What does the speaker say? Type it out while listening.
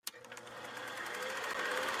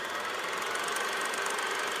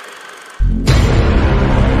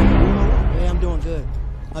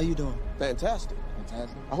you doing? Fantastic.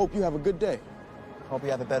 Fantastic. I hope you have a good day. Hope you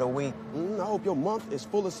have a better week. I hope your month is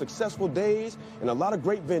full of successful days and a lot of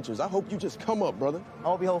great ventures. I hope you just come up, brother. I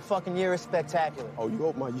hope your whole fucking year is spectacular. Oh, you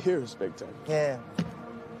hope my year is spectacular? Yeah.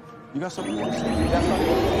 You got something you want to say? You got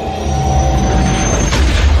something?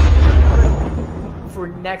 For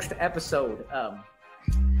next episode,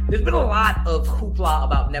 there's been a lot of hoopla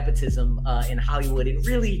about nepotism in Hollywood, and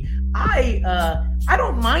really, I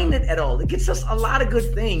don't mind it at all. It gets us a lot of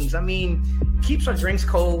good things. I mean, it keeps our drinks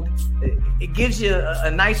cold. It gives you a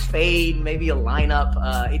nice fade, maybe a lineup.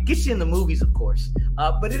 It gets you in the movies, of course,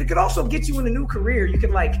 but it could also get you in a new career. You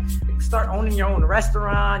could start owning your own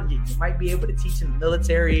restaurant. You might be able to teach in the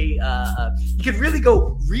military. You could really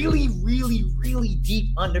go really, really, really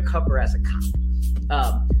deep undercover as a cop.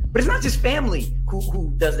 But it's not just family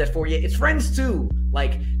who does that for you. It's friends too.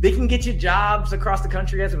 Like, they can get you jobs across the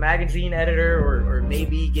country as a magazine editor, or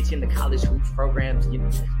maybe get you into college hoops programs.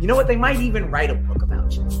 You know what? They might even write a book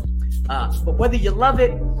about you. But whether you love it,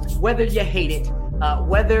 whether you hate it,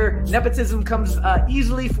 whether nepotism comes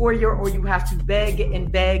easily for you or you have to beg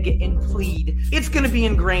and plead, it's going to be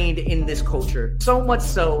ingrained in this culture. So much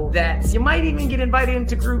so that you might even get invited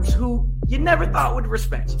into groups who you never thought would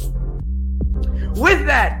respect you. With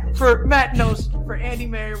that, for Matt Nose, for Andy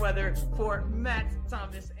Merriweather, for Matt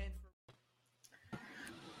Thomas, and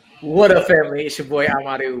what up, family? It's your boy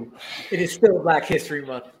Amadou. It is still Black History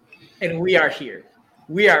Month, and we are here.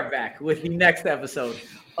 We are back with the next episode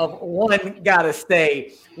of One Gotta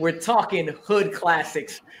Stay. We're talking hood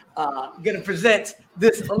classics. Gonna present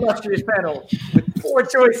this illustrious panel with 4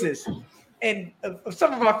 choices and of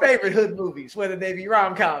some of our favorite hood movies, whether they be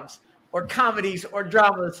rom-coms or comedies or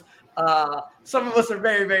dramas. Some of us are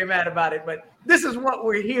very, very mad about it, but this is what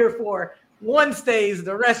we're here for. One stays,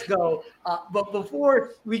 the rest go. But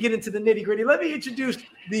before we get into the nitty gritty, let me introduce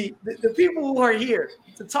the people who are here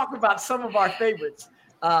to talk about some of our favorites.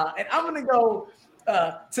 And I'm going to go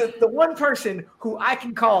to the one person who I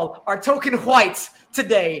can call our token whites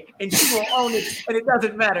today, and she will own it, and it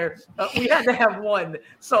doesn't matter. We had to have one.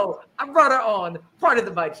 So I brought her on, part of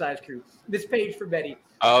the Bite Size crew. This page for Betty.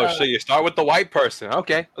 Oh, so you start with the white person.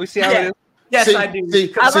 Okay. We see how it is. Yes, see, I do.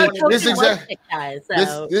 This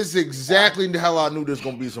is exactly how I knew there's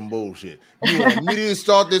going to be some bullshit. You want to immediately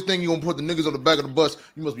start this thing, you're going to put the niggas on the back of the bus.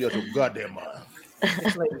 You must be out your goddamn mind.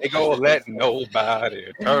 They go let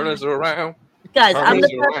nobody turn us around. Guys, I'm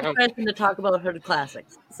the perfect person to talk about hood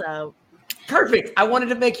classics. So perfect. I wanted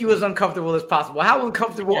to make you as uncomfortable as possible. How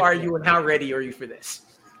uncomfortable are you, and how ready are you for this?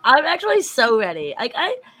 I'm actually so ready.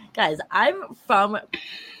 Guys, I'm from,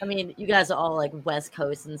 you guys are all like West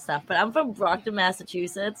Coast and stuff, but I'm from Brockton,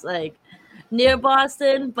 Massachusetts, like near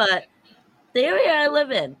Boston, but the area I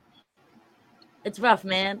live in, it's rough,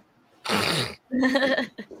 man.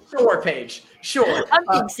 Sure, Paige. Sure. I'm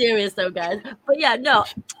being serious though, guys. But yeah, no,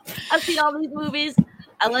 I've seen all these movies.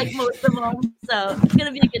 I like most of them, so it's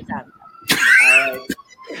going to be a good time. All right.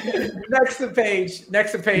 Next to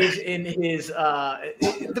Paige in his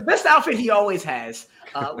the best outfit he always has,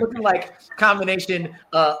 looking like combination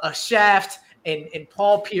a Shaft and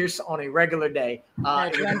Paul Pierce on a regular day. How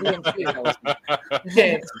you feeling?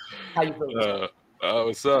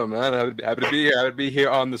 What's up, man? Happy to be here. Happy to be here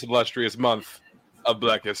on this illustrious month of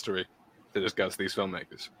Black History to discuss these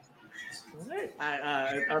filmmakers. All right.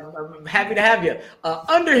 I'm happy to have you.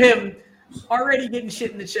 Under him, already getting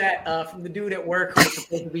shit in the chat from the dude at work who was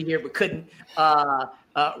supposed to be here but couldn't.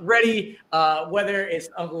 Ready, whether it's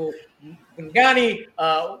Uncle Ngani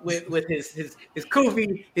with his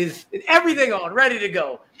kufi, his everything on, ready to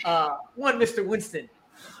go. One, Mr. Winston.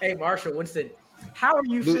 Hey, Marshall Winston, how are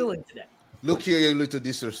you feeling today? Look here, you little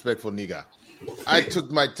disrespectful nigga. I took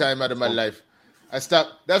my time out of my life. I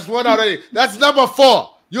stopped. That's one already. That's number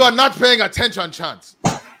 4. You are not paying attention, Chance.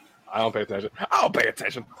 I don't pay attention. I don't pay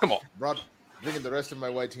attention. Come on. Bro, drinking the rest of my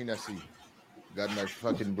white Hennessy. Got my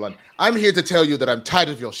fucking blunt. I'm here to tell you that I'm tired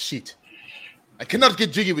of your shit. I cannot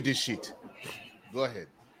get jiggy with this shit. Go ahead.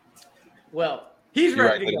 Well, he's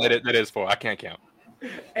ready to go. That is 4. I can't count.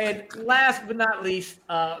 And last but not least,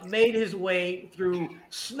 made his way through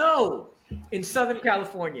snow in Southern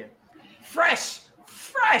California. Fresh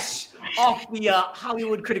off the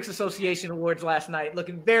Hollywood Critics Association Awards last night,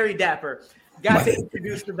 looking very dapper. Got to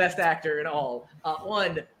introduce the best actor in all.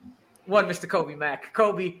 One, Mr. Kobe Mack.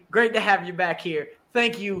 Kobe, great to have you back here.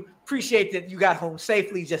 Thank you. Appreciate that you got home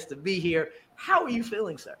safely just to be here. How are you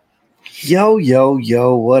feeling, sir?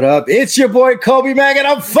 Yo, what up? It's your boy Kobe Mack, and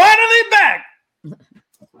I'm finally back.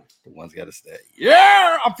 The one's got to stay.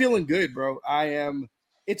 Yeah, I'm feeling good, bro. I am.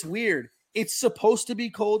 It's weird. It's supposed to be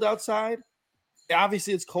cold outside.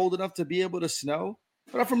 Obviously, it's cold enough to be able to snow,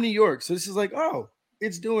 but I'm from New York, so this is like, oh,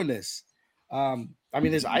 it's doing this. I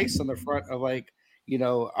mean, there's ice on the front of like, you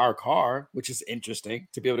know, our car, which is interesting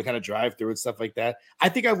to be able to kind of drive through and stuff like that. I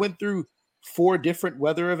think I went through 4 different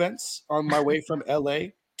weather events on my way from LA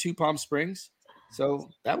to Palm Springs. So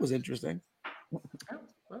that was interesting.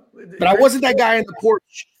 But I wasn't that guy in the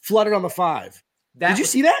porch flooded on the 5. Did you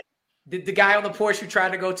see that? The guy on the porch who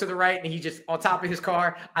tried to go to the right and he just on top of his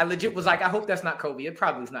car. I legit was like, I hope that's not Kobe. It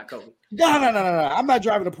probably is not Kobe. No. I'm not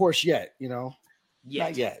driving a Porsche yet, you know.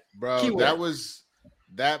 Not yet. Bro,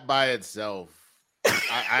 that by itself.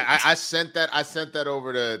 I sent that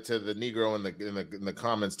over to the Negro in the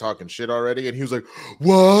comments talking shit already, and he was like,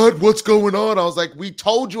 What's going on? I was like, we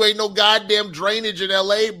told you ain't no goddamn drainage in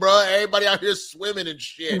LA, bro. Everybody out here swimming and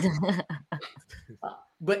shit.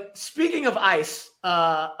 But speaking of ice,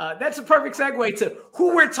 that's a perfect segue to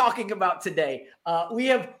who we're talking about today. We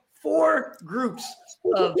have 4 groups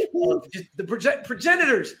of just the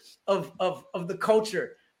progenitors of the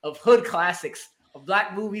culture of hood classics, of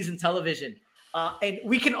Black movies and television. And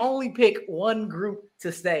we can only pick one group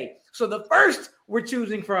to stay. So the first we're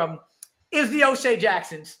choosing from is the O'Shea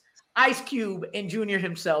Jacksons, Ice Cube and Junior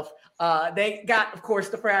himself. They got, of course,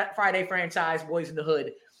 the Friday franchise, Boys in the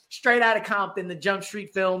Hood, straight out of Compton, the Jump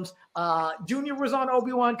Street films. Junior was on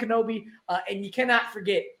Obi-Wan Kenobi, and you cannot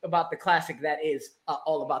forget about the classic that is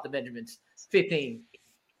All About the Benjamins, 15,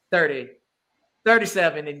 30,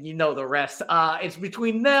 37, and you know the rest. It's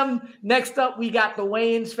between them. Next up, we got the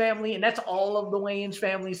Wayans family, and that's all of the Wayans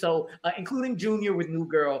family, so including Junior with New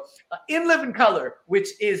Girl. In Living Color, which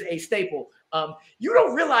is a staple. You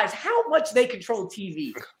don't realize how much they control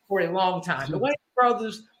TV for a long time. The Wayans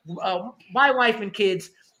brothers, My Wife and Kids,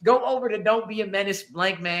 go over to Don't Be a Menace,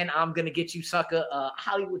 Blank Man, I'm Gonna Get You, Sucker,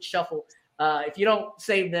 Hollywood Shuffle. If you don't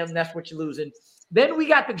save them, that's what you're losing. Then we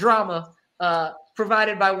got the drama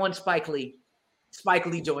provided by one Spike Lee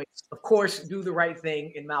joints. Of course, Do the Right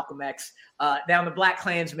Thing in Malcolm X. Down the Black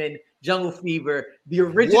Klansman, Jungle Fever, the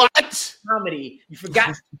original comedy. You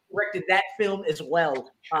forgot he directed that film as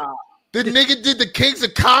well. The nigga did the Kings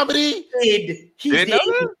of Comedy? He did.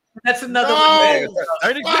 That's another one.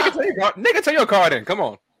 Nigga, tell your card in. Come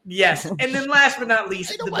on. Yes. And then last but not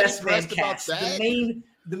least, the Best Man cast.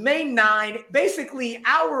 The main 9, basically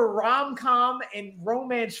our rom-com and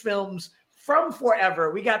romance films from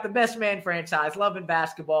forever. We got the Best Man franchise, Love and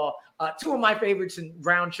Basketball, 2 of my favorites in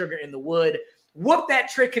Brown Sugar in the Wood. Whoop That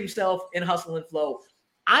Trick himself in Hustle and Flow.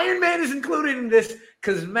 Iron Man is included in this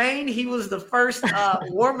because, man, he was the first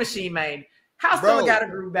War Machine man. House still got a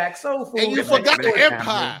groove back. So full. And you forgot the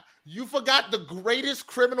Empire. You forgot the greatest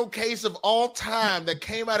criminal case of all time that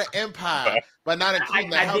came out of Empire, but not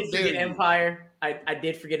including I did forget Empire. I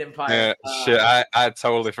did forget Empire. Shit, I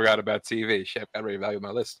totally forgot about TV. Shit, I already value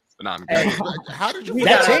my list. But nah, how did you?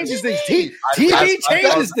 That changes things. TV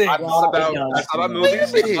changes things. I thought about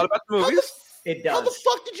movies. I thought about the movies. It does. How the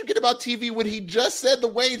fuck did you get about TV when he just said the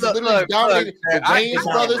Wayans literally dominated the Wayans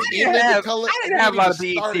brothers in Living Color? I didn't have a lot of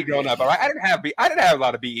BET growing up, all right? I didn't have a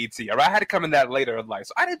lot of BET, all right? I had to come in that later in life,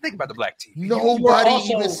 so I didn't think about the black TV. Nobody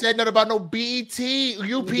even said nothing about no BET,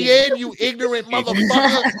 UPN, you ignorant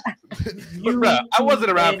motherfucker. I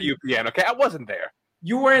wasn't around for UPN, okay? I wasn't there.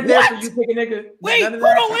 You weren't there for You Pick a Nigga. Wait,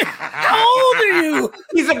 wait. How old are you?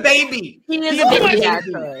 He's a baby. He is a baby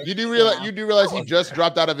actor. You do realize he just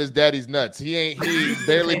dropped out of his daddy's nuts. He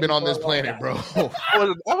barely been on this planet, bro.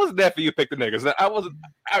 I wasn't there for You Pick the Niggas. I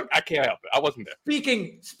can't help it. I wasn't there.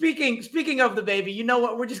 Speaking of the baby, you know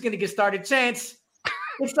what? We're just gonna get started. Chance,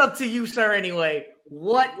 it's up to you, sir. Anyway,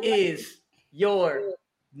 what is your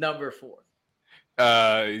number 4?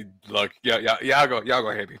 Look, y'all go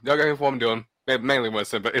ahead. Y'all go ahead for what I'm doing. Mainly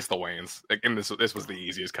Winston, but it's the Wayans. Like, and this was the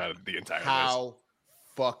easiest kind of the entire How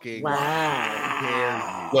fucking wow. dare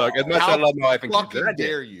you? Look, as much as I love My Wife and Kids, fucking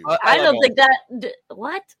dare you? I don't think that.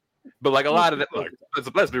 What? But like a lot of it, look,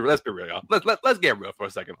 let's be real, y'all. Let's get real for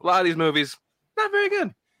a second. A lot of these movies, not very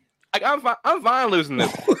good. Like I'm fine losing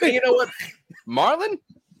this. And you know what, Marlon,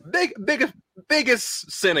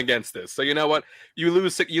 biggest sin against this. So you know what, you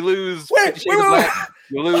lose. You lose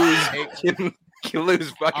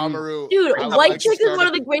fucking Amaru. Dude, White Chick is one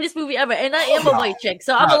of the greatest movie ever, and I am a white chick,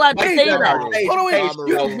 so I'm allowed to say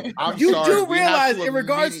that. You do realize, in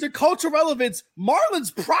regards to cultural relevance, Marlon's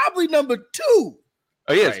probably number 2.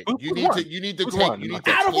 Oh yes, right. You need to take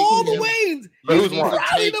out of all the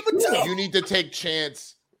Wayans. You need to take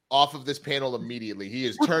Chance off of this panel immediately.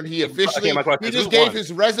 He just gave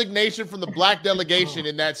his resignation from the black delegation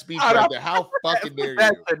in that speech right there. How fucking dare you?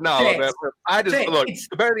 No, I just look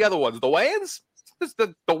compare the other ones. The Wayans, this is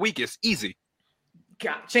the weakest. Easy.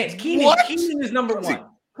 God, Chance. Keenan is number 1.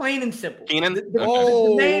 Plain and simple. Keenan?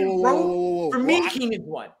 The man wrote, for me, Keenan's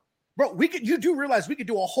 1. Bro, you do realize we could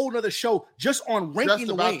do a whole nother show just on ranking Just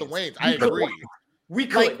the about Wayans. the Wayans. I agree. We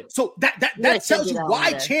could. Like, so that tells you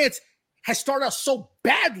why Chance has started out so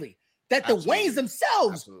badly. That the Wayans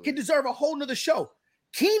themselves can deserve a whole nother show.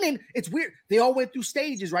 Keenan, it's weird. They all went through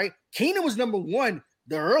stages, right? Keenan was number one,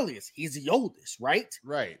 the earliest. He's the oldest, right?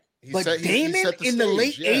 Right. But Damon in the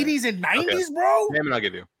late 80s and 90s, bro? Damon, I'll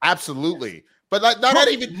give you. Absolutely. But not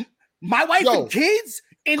even... My Wife and Kids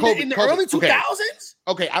in the early 2000s?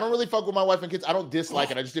 Okay, I don't really fuck with My Wife and Kids. I don't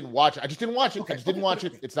dislike it. I just didn't watch it. I just didn't watch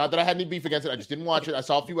it. It's not that I had any beef against it. I just didn't watch it. I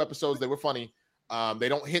saw a few episodes. They were funny. They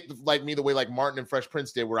don't hit like me the way like Martin and Fresh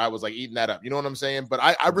Prince did, where I was like eating that up. You know what I'm saying? But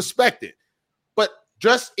I respect it. But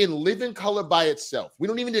just in Living Color by itself, we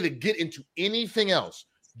don't even need to get into anything else.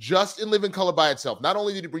 Just in Living Color by itself, not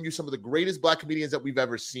only did it bring you some of the greatest Black comedians that we've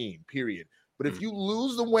ever seen, period. But if you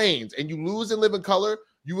lose the Wayans and you lose in Living Color,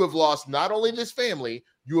 you have lost not only this family,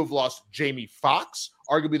 you have lost Jamie Foxx,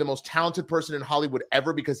 arguably the most talented person in Hollywood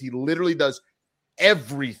ever, because he literally does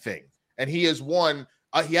everything. And he has won.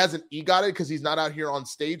 He hasn't EGOTed because he's not out here on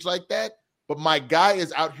stage like that. But my guy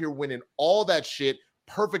is out here winning all that shit,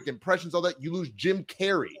 perfect impressions, all that. You lose Jim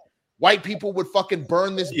Carrey. White people would fucking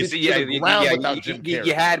burn this bitch to the ground without Jim Carrey.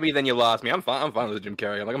 You had me, then you lost me. I'm fine with Jim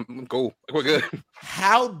Carrey. I'm cool. Like, we're good.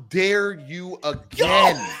 How dare you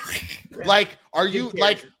again? Like, are you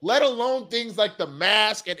like, let alone things like The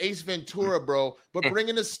Mask and Ace Ventura, bro, but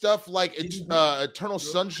bringing us stuff like Eternal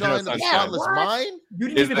Sunshine of the Spotless Mind? You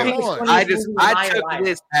didn't even I took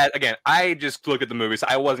this as, again, I just looked at the movie, so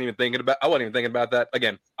I wasn't even thinking about that.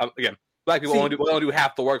 Again, Black people only do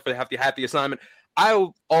half the work for half the assignment. I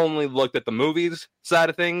only looked at the movies side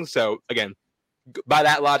of things. So again, by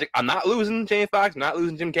that logic, I'm not losing Jamie Foxx, I'm not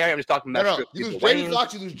losing Jim Carrey. I'm just talking about you lose Jamie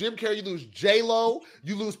Foxx, you lose Jim Carrey, you lose J-Lo,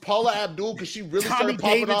 you lose Paula Abdul because she really started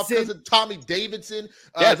popping off because of Tommy Davidson.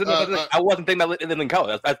 I wasn't thinking about Living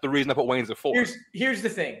Color. That's the reason I put Wayans at 4. Here's the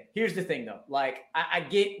thing though. Like I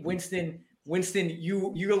get Winston.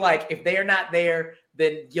 You're like, if they are not there,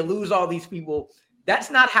 then you lose all these people.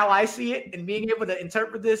 That's not how I see it, and being able to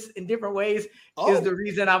interpret this in different ways is the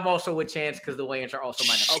reason I'm also with Chance, because the Wayans are also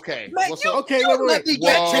my number. Okay. Man, wait. Let me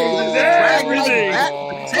get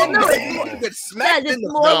it's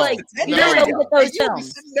more like you don't get those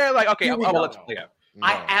films. They're like, okay, let's play out.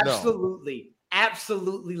 I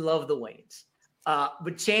absolutely love the Wayans.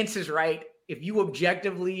 But Chance is right. If you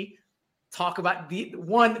objectively talk about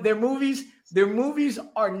their movies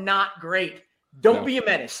are not great. Don't Be a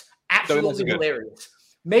Menace. Absolutely hilarious.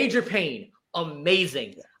 Major Pain,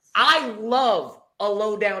 amazing. I love A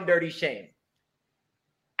Low Down Dirty Shame.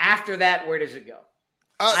 After that, where does it go?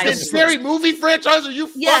 The scary movie franchise? Are you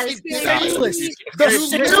fucking serious?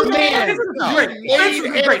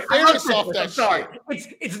 I'm sorry.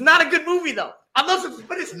 It's not a good movie though. I love it,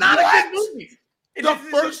 but it's not a good movie. The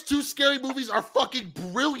first two scary movies are fucking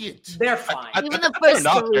brilliant. They're fine. Even the first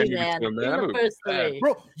three, man. Even the first three.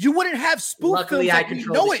 Bro, you wouldn't have spoof films like we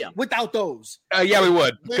know it without those. Yeah, we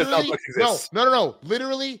would. Because Mel Brooks exists. No.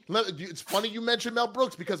 Literally, it's funny you mentioned Mel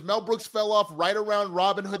Brooks, because Mel Brooks fell off right around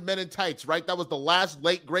Robin Hood Men in Tights, right? That was the last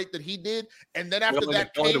late great that he did. And then after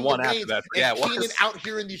that came the Wayans and Keenan out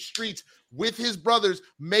here in these streets with his brothers,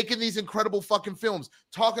 making these incredible fucking films,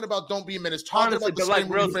 talking about Don't Be a Menace, talking about the scary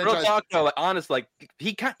movie franchise. Real talk, honestly,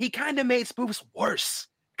 he kind of made spoofs worse.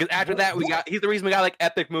 Because after that, he's the reason we got like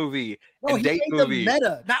epic movie and date movie,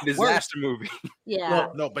 meta, not disaster movie. Yeah,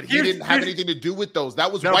 no, but he didn't have anything to do with those. That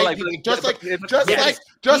was white people, just like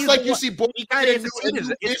you see, boy, he kind of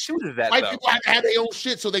instituted that. White people had their own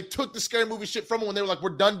shit, so they took the scary movie shit from him when they were like,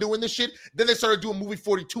 "We're done doing this shit." Then they started doing movie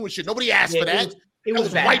 42 and shit. Nobody asked for that. It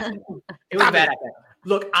was bad. It was bad.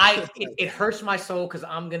 Look, it hurts my soul because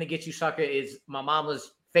I'm Gonna Get You, Sucker is my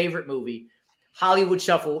mama's favorite movie. Hollywood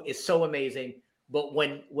Shuffle is so amazing, but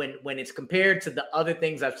when it's compared to the other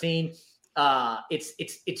things I've seen,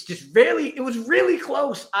 it's just really, it was really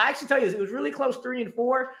close. I actually tell you this, it was really close 3 and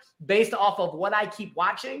 4 based off of what I keep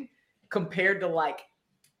watching compared to like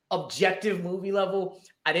objective movie level.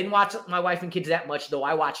 I didn't watch My Wife and Kids that much, though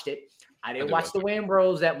I watched it. I didn't watch the Wayans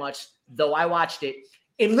Bros that much, though I watched it.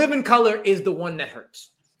 In Living Color is the one that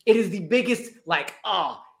hurts. It is the biggest, like,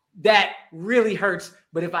 that really hurts.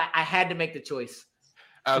 But if I had to make the choice,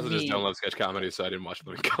 I also just don't love sketch comedy, so I didn't watch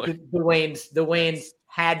Living Color. The Wayans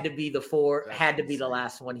had to be the 4, had to be the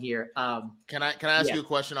last one here. Can I ask you a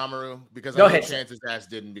question, Amaru? Because Go I know ahead. Chance's ass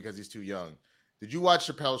didn't because he's too young. Did you watch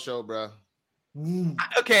Chappelle's Show, bro?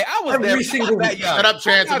 Okay, I was every single week. Shut up,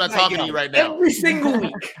 Chance. I'm not talking to you right now. Every single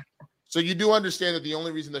week. So you do understand that the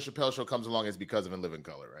only reason the Chappelle Show comes along is because of In Living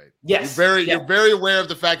Color, right? Yes. You're very aware of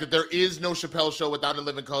the fact that there is no Chappelle Show without In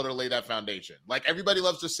Living Color to lay that foundation. Like, everybody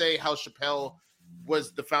loves to say how Chappelle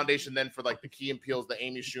was the foundation then for like the Key and Peels, the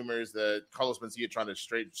Amy Schumers, the Carlos Mencia trying to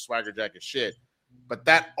straight swagger jacket shit. But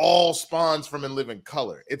that all spawns from In Living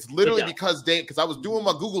Color. It's literally because I was doing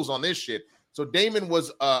my Googles on this shit. So Damon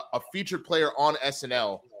was a featured player on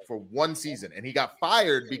SNL for one season, and he got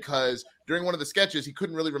fired because during one of the sketches he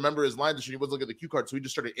couldn't really remember his lines and he wasn't looking at the cue card, so he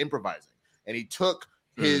just started improvising. And he took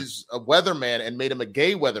his weatherman and made him a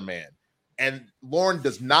gay weatherman. And Lauren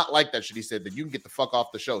does not like that shit. He said that you can get the fuck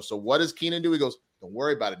off the show. So what does Keenan do? He goes, "Don't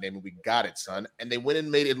worry about it, Damon. We got it, son." And they went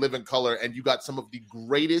and made In Living Color, and you got some of the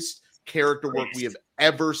greatest character work we have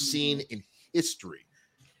ever seen in history.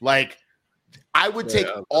 Like, I would take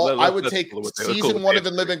season one of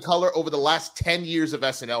In Living Color over the last 10 years of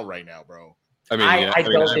SNL right now, bro. I mean, I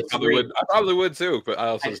probably would too, but I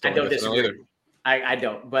also don't disagree. I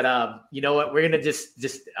don't, but you know what? We're gonna just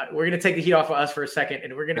we're gonna take the heat off of us for a second,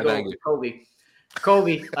 and we're gonna go with Kobe.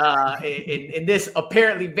 Kobe, in this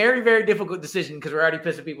apparently very, very difficult decision because we're already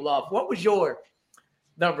pissing people off. What was your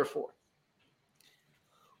number 4?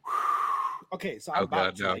 Okay, so I'm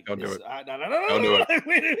about to don't do it. Don't do it.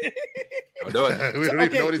 Don't do it. We don't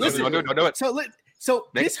even know what he's doing. Don't do it. So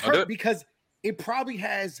this hurt because it probably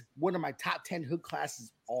has one of my top 10 hood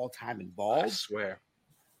classes all time involved. I swear.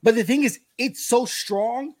 But the thing is, it's so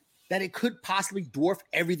strong that it could possibly dwarf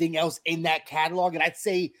everything else in that catalog. And I'd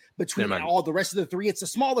say between all the rest of the 3, it's the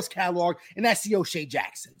smallest catalog, and that's the O'Shea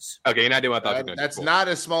Jacksons. Okay, you're not doing what I thought. That's not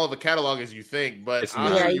as small of a catalog as you think, but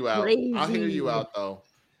I'll hear you out. I'll hear you out, though.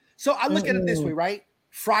 So I look at it this way, right?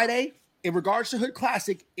 Friday, in regards to hood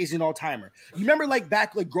classic, is an all-timer. You remember, like,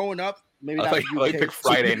 back, like, growing up? Maybe I thought you pick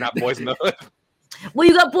Friday, not Boys in the Hood. Well,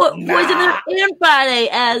 you got Boys in the Hood and Friday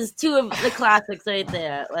as 2 of the classics right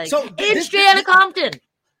there. Like, so and Straight Outta Compton.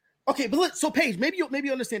 Okay, but so Paige, maybe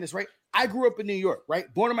you understand this, right? I grew up in New York,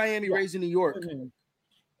 right? Born in Miami, raised in New York. Mm-hmm.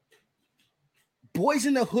 Boys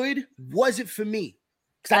in the Hood wasn't for me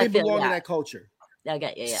because I didn't belong to that culture.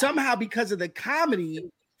 Okay, yeah. Somehow, because of the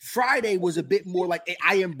comedy, Friday was a bit more like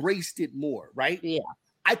I embraced it more, right? Yeah.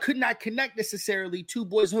 I could not connect necessarily to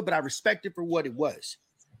Boys in the Hood, but I respect it for what it was.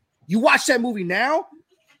 You watch that movie now,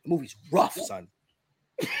 the movie's rough, son.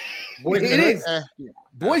 Boys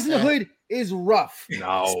in the Hood is rough,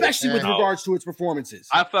 especially with regards to its performances.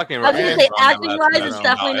 I was gonna say, acting-wise, it's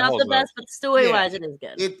definitely not the best, but story-wise, it is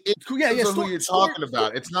good. It's who you're talking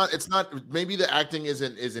about. It's not. Maybe the acting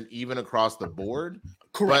isn't even across the board.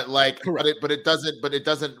 Correct. But it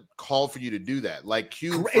doesn't call for you to do that. Like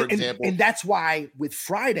Q, for example, and that's why with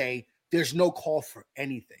Friday, there's no call for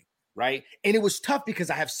anything. Right. And it was tough because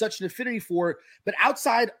I have such an affinity for it. But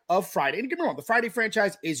outside of Friday, and get me wrong, the Friday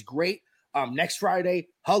franchise is great. Next Friday,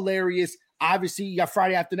 hilarious. Obviously, you got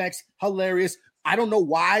Friday After Next, hilarious. I don't know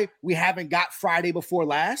why we haven't got Friday Before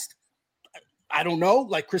Last. I don't know.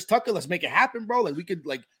 Like Chris Tucker, let's make it happen, bro. Like we could,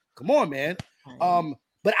 like, come on, man.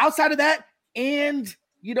 But outside of that, and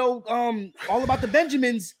all about the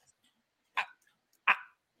Benjamins.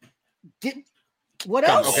 What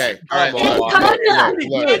else? Okay. All right. Okay. Hold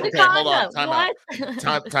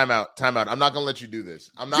on. Time out. I'm not gonna let you do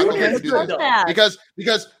this. I'm not gonna let you do this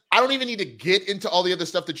because I don't even need to get into all the other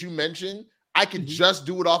stuff that you mentioned. I can just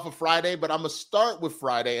do it off of Friday, but I'm gonna start with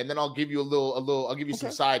Friday, and then I'll give you I'll give you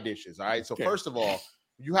some side dishes. All right. So first of all,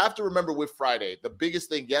 you have to remember with Friday, the biggest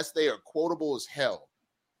thing. Yes, they are quotable as hell.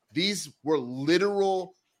 These were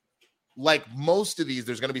literal. Like most of these,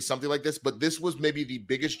 there's gonna be something like this, but this was maybe the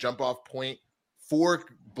biggest jump off point for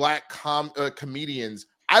black comedians.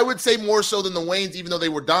 I would say more so than the Wayans, even though they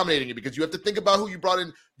were dominating it, because you have to think about who you brought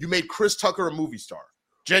in. You made Chris Tucker a movie star.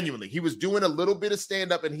 Genuinely, he was doing a little bit of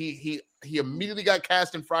stand-up, and he immediately got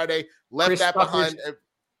cast in Friday, left behind.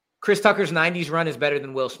 Chris Tucker's 90s run is better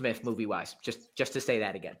than Will Smith movie-wise, just to say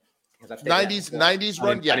that again. 90s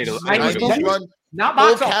run, yeah. 90s run. Not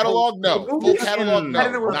full catalog, no. Full catalog, no.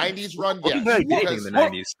 90s run, yeah. In the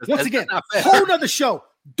 90s. Once again, whole nother show.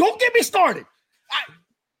 Don't get me started.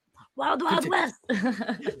 Wild West.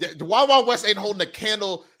 The Wild West ain't holding a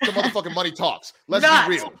candle to motherfucking Money Talks. Let's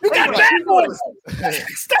be real. You got Bad Boys.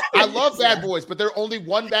 I love Bad Boys, but there only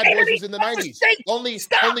one Bad Boys was in the 90s.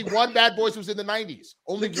 Only one Bad Boys was in the 90s.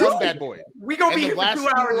 Only one Bad Boy. We gonna be here for 2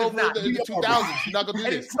 hours over in the 2000s. You're not gonna do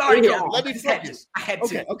this. Sorry, let me focus. I had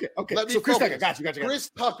to. Okay. Let me so Chris focus. Tucker, got you. Chris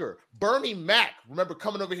Tucker, Bernie Mac. Remember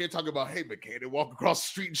coming over here talking about, hey, McCain, walk across the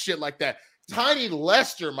street and shit like that. Tiny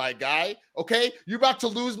Lester, my guy, okay? You're about to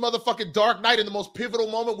lose motherfucking Dark Knight in the most pivotal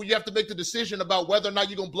moment where you have to make the decision about whether or not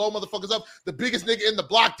you're going to blow motherfuckers up. The biggest nigga in the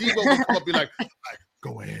block, Devo, will come up and be like,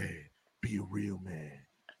 go ahead, be a real man.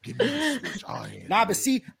 Give me the switch. But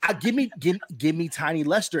see, give me Tiny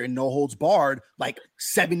Lester and No Holds Barred like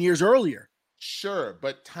 7 years earlier. Sure,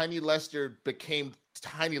 but Tiny Lester became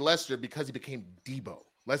Tiny Lester because he became Debo.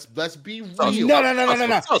 Let's be real. No.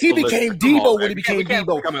 He became Debo when he became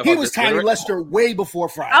Debo. He was Tiny Lester way before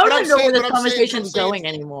Friday. I don't know where this conversation is going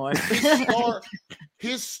anymore.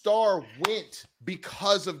 His star went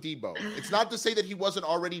because of Debo. It's not to say that he wasn't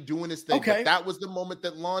already doing his thing, but that was the moment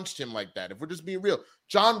that launched him like that. If we're just being real,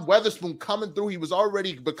 John Weatherspoon coming through, he was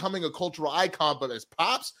already becoming a cultural icon, but as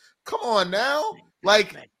Pops, come on now.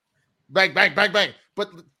 Like, bang, bang, bang, bang. But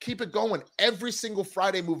keep it going. Every single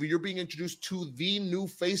Friday movie, you're being introduced to the new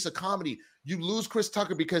face of comedy. You lose Chris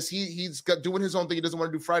Tucker because he's got doing his own thing. He doesn't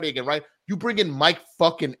want to do Friday again, right? You bring in Mike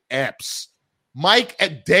fucking Epps. Mike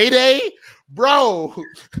at Day, bro.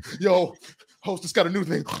 Yo, hostess got a new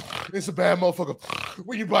thing. It's a bad motherfucker.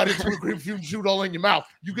 When you bite into a grapefruit and shoot all in your mouth,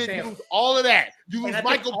 you lose all of that. You lose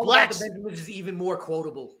Michael Black. Which is even more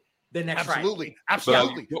quotable than next Friday.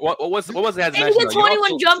 Absolutely. What was it? And you get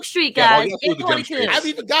 21 Jump Street, guys. Yeah, 22. I've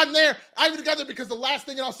even gotten there. Because the last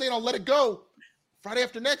thing, and I'll say it, I'll let it go. Friday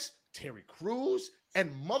After Next, Terry Crews and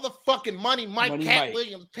motherfucking Mike Cat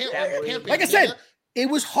Williams. Like I said, it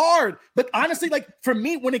was hard, but honestly, like for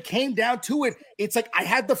me, when it came down to it, it's like I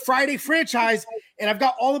had the Friday franchise and I've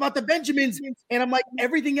got All About the Benjamins, and I'm like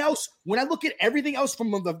everything else. When I look at everything else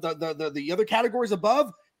from the other categories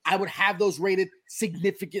above, I would have those rated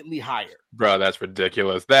significantly higher. Bro, that's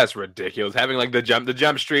ridiculous. Having like the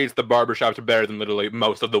jump streets, the barbershops are better than literally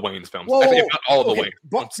most of the Wayans films. If not all of the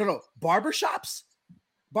Wayans. No, barbershops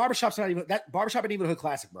are not even that. Barbershop ain't even a hood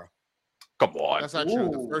classic, bro. Come on, that's not true.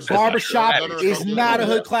 The first Barbershop is not a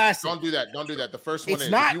hood classic. Don't do that. The first one it's is.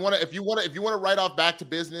 Not. If you want to write off Back to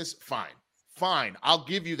Business, fine. I'll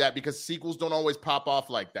give you that because sequels don't always pop off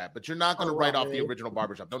like that. But you're not going to write off the original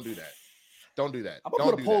Barbershop. Don't do that. I'm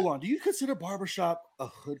gonna put a poll on. Do you consider Barbershop a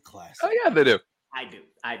hood classic? Oh yeah, they do. I do.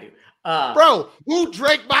 Bro, who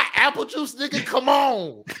drank my apple juice, nigga? Come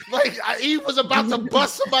on. Like, he was about to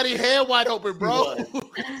bust somebody's head wide open, bro.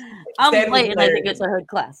 I'm waiting. I think it's a hood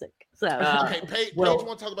classic. So, okay, Paige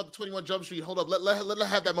want to talk about the 21 Jump Street. Hold up. Let her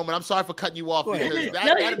have that moment. I'm sorry for cutting you off. Because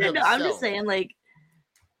no, I'm just saying, like,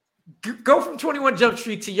 go from 21 Jump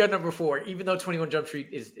Street to your number 4, even though 21 Jump Street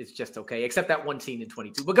is just okay, except that one scene in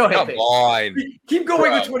 22. But go ahead, Come on. Keep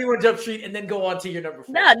going with 21 Jump Street and then go on to your number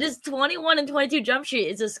 4. No, just 21 and 22 Jump Street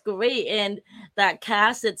is just great. And that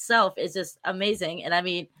cast itself is just amazing. And I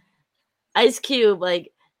mean, Ice Cube,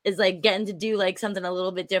 like, is like getting to do like something a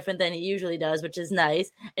little bit different than he usually does, which is nice.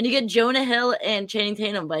 And you get Jonah Hill and Channing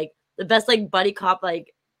Tatum, like the best like buddy cop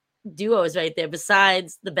like duos right there,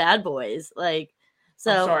 besides the Bad Boys. Like,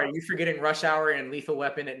 so I'm sorry, you forgetting Rush Hour and Lethal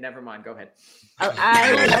Weapon. And never mind. Go ahead.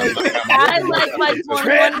 I like my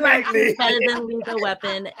 21 better than Lethal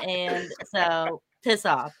Weapon, and so piss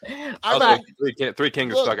off. But Three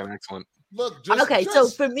Kings are fucking excellent. So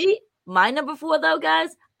for me, my number 4 though, guys,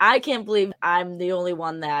 I can't believe I'm the only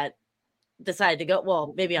one that decided to go.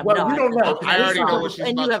 Well, maybe I'm not. You don't know. I already know what she's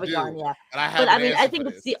and about you haven't to do. gone, yeah. But I mean, I think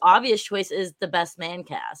it's the obvious choice is the Best Man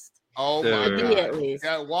cast. Oh my God. God. At least.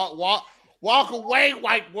 Yeah, walk away,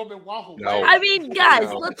 white woman. Walk away. No. I mean,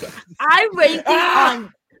 guys, look, I rate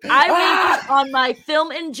it on my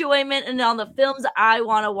film enjoyment and on the films I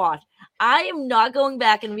want to watch. I am not going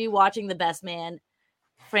back and rewatching the Best Man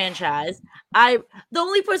franchise. The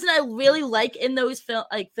only person I really like in those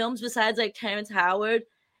films besides like Terrence Howard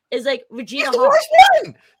is like Regina Hall.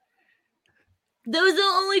 Those are the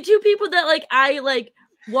only 2 people that like I like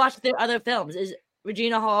watch their other films is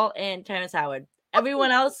Regina Hall and Terrence Howard.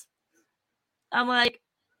 Everyone else, I'm like,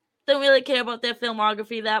 don't really care about their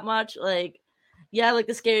filmography that much. Like, yeah, I like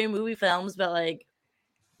the Scary Movie films, but like,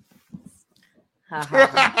 to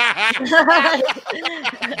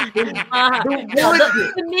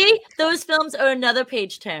me, those films are another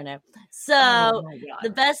page turner. So the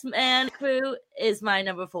Best Man crew is my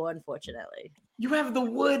number 4, unfortunately. You have The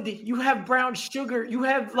Wood, you have Brown Sugar, you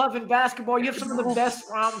have Love and Basketball, you have some of the best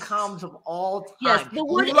rom-coms of all time. Yes, The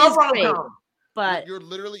Wood is great, but you're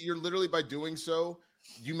literally by doing so,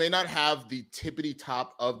 you may not have the tippity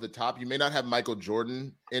top of the top. You may not have Michael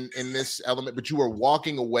Jordan in this element, but you are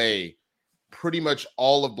walking away pretty much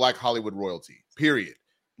all of Black Hollywood royalty, period.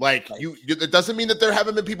 Like it doesn't mean that there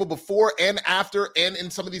haven't been people before and after and in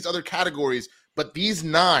some of these other categories, but these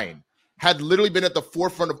 9 had literally been at the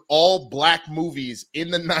forefront of all Black movies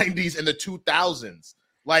in the 90s and the 2000s.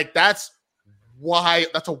 Like that's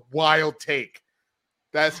a wild take.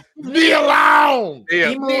 That's Nia Long.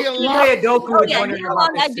 Nia Long.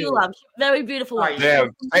 I do love. Very beautiful.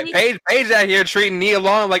 Damn. Paige out here treating Nia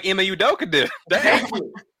Long like Ima Udoka did. Damn.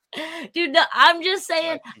 Dude, no, I'm just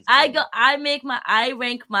saying. I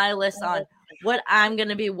rank my list on what I'm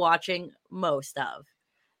gonna be watching most of.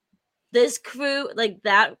 this crew, like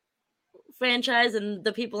that franchise and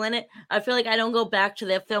the people in it, I feel like I don't go back to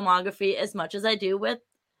their filmography as much as I do with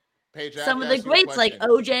Paige, some of the greats like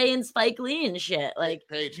OJ and Spike Lee and shit. Like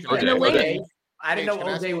Paige, in the way. I didn't know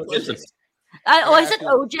OJ was. I said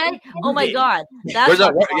OJ. Oh my god, that's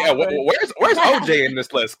where's OJ in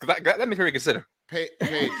this list? Because that makes me reconsider. Paige,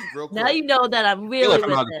 real quick. Now you know that I'm really with it.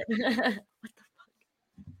 What the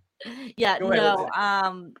fuck? Yeah,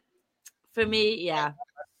 no. For me, yeah.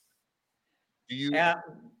 Do you?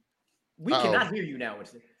 We cannot hear you now.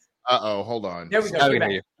 Hold on. There we go. There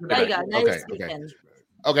you go. Now you're speaking.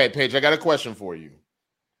 Okay, Paige, I got a question for you.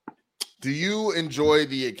 Do you enjoy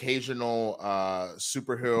the occasional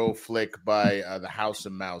superhero flick by the House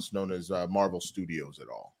of Mouse, known as Marvel Studios, at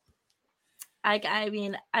all? I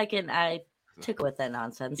mean, I tickle with that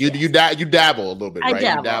nonsense. You dabble a little bit, right?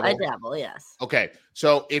 I dabble, yes. Okay,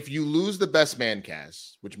 so if you lose the best man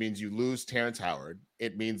cast, which means you lose Terrence Howard,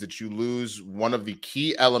 it means that you lose one of the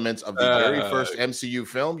key elements of the very first MCU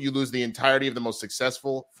film. You lose the entirety of the most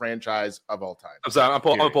successful franchise of all time. I'm sorry, I'm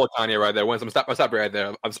pulling Kanye right there. Once I'm stop right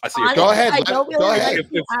there. I see you. Go ahead. Go ahead. If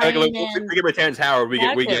we get Terrence Howard, we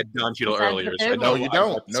get Don Cheadle earlier. So no, you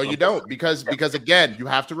don't. No, you don't. Because again, you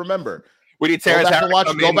have to remember. We need Terrence Howard.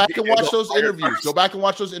 Go back and watch those interviews. Go back and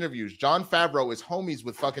watch those interviews. Jon Favreau is homies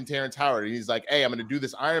with fucking Terrence Howard, and he's like, "Hey, I'm going to do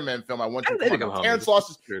this Iron Man film. I want you to come on." Terrence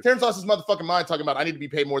lost his motherfucking mind talking about I need to be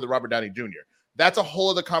paid more than Robert Downey Jr. That's a whole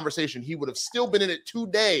other conversation. He would have still been in it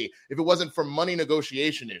today if it wasn't for money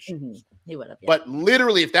negotiation issues. Mm-hmm. He would have. Yeah. But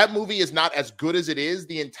literally, if that movie is not as good as it is,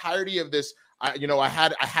 the entirety of this, I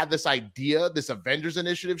had this idea, this Avengers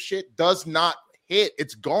Initiative shit does not hit.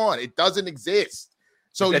 It's gone. It doesn't exist.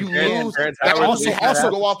 So you lose.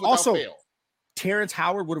 Also, Terrence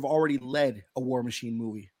Howard would have already led a War Machine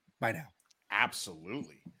movie by now.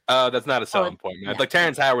 Absolutely. That's not a selling point, man. Yeah. Like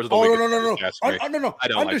Terrence Howard was the no. I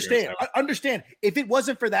don't understand. I understand. If it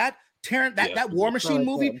wasn't for that, that War Machine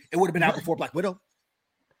movie, it would have been out before Black Widow.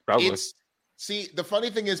 Probably. See, the funny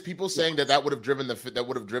thing is, people saying that would have driven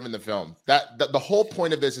the film. That the whole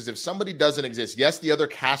point of this is if somebody doesn't exist, yes, the other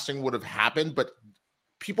casting would have happened, but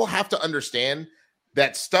people have to understand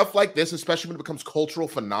that stuff like this, especially when it becomes cultural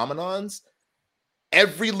phenomenons,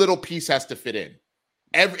 every little piece has to fit in.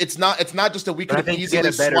 It's not just that we could have easily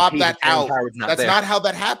swapped that out. That's not how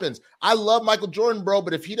that happens. I love Michael Jordan, bro,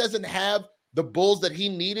 but if he doesn't have the Bulls that he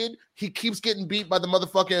needed, he keeps getting beat by the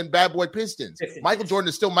motherfucking bad boy Pistons. Michael Jordan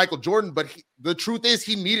is still Michael Jordan, but the truth is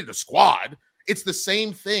he needed a squad. It's the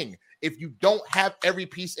same thing. If you don't have every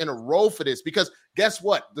piece in a row for this, because guess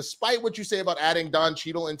what? Despite what you say about adding Don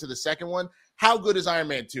Cheadle into the second one, how good is Iron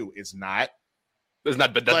Man 2? It's not. It's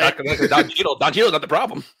not, but Don Cheadle's not the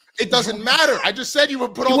problem. It doesn't matter. I just said you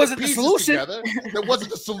would put all the pieces together. That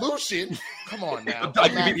wasn't the solution. Come on now.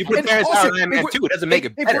 You put Terrence Howard in Iron Man 2, it doesn't make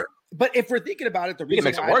it better. But if we're thinking about it, the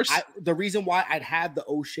reason why I'd have the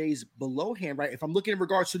O'Shea's below him, right? If I'm looking in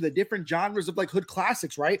regards to the different genres of like hood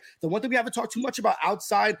classics, right? The one thing we haven't talked too much about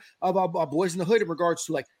outside of Boys in the Hood in regards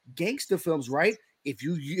to like gangster films, right? If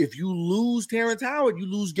you lose Terrence Howard, you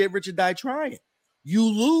lose Get Rich or Die Trying. You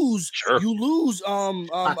lose. I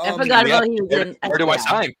forgot about he was in. Where do I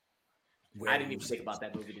sign? I didn't even think about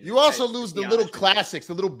that movie. You also lose the little classics,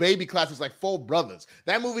 the little baby classics like Four Brothers.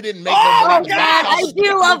 That movie didn't make no money. Oh, God, I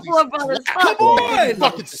do love Four Brothers. Come on. It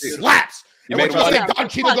fucking slaps. You made me think Don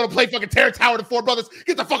Cheadle's going to play fucking Terrence Howard and Four Brothers.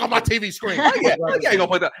 Get the fuck on my TV screen. Yeah, you're going to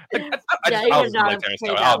play that.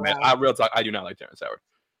 I real talk. I do not like Terrence Howard.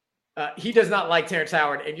 He does not like Terrence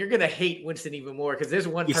Howard, and you're going to hate Winston even more because there's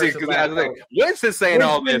one person. Winston's saying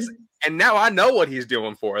all this, and now I know what he's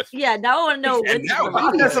doing for us. Yeah, now I want to know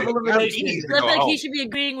Winston. He should be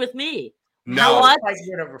agreeing with me. No. What?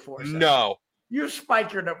 Your number 4. No. You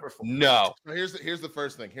spike your number 4. No. Here's the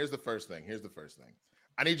first thing.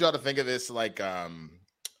 I need y'all to think of this like and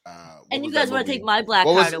you guys want to take my black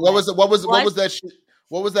card away. What was that shit?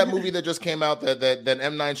 What was that movie that just came out that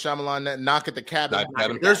M. Night Shyamalan, Knock at the Cabin?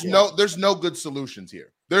 There's no good solutions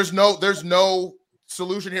here. There's no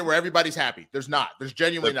solution here where everybody's happy. There's not. There's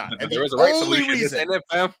genuinely not. And there is a right solution.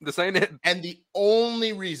 This ain't it. And the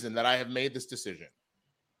only reason that I have made this decision,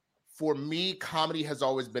 for me, comedy has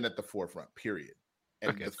always been at the forefront, period.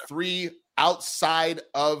 And the three outside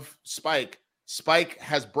of Spike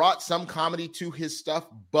has brought some comedy to his stuff,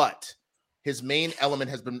 but his main element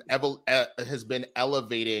has been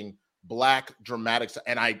elevating black dramatics,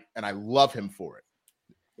 and I love him for it.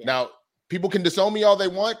 Yeah. Now, people can disown me all they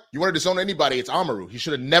want. You want to disown anybody, it's Amaru. He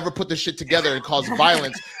should have never put this shit together and caused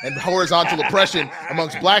violence and horizontal oppression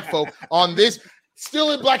amongst black folk on this.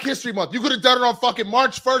 Still in Black History Month. You could have done it on fucking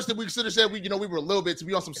March 1st, and we should have said we were a little bit to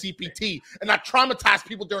be on some CPT and not traumatize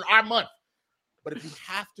people during our month. But if you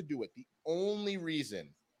have to do it, the only reason,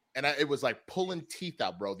 and it was like pulling teeth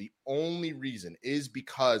out, bro. The only reason is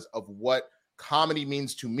because of what comedy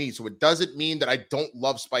means to me. So it doesn't mean that I don't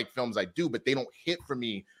love Spike films. I do, but they don't hit for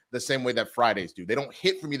me the same way that Fridays do. They don't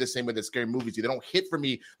hit for me the same way that Scary Movies do. They don't hit for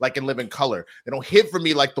me like In Living Color. They don't hit for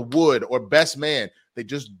me like The Wood or Best Man. They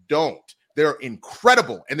just don't. They're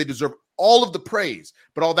incredible, and they deserve all of the praise,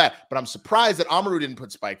 but all that. But I'm surprised that Amaru didn't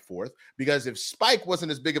put Spike fourth, because if Spike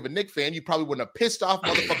wasn't as big of a Knicks fan, you probably wouldn't have pissed off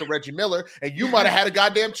motherfucking Reggie Miller, and you might have had a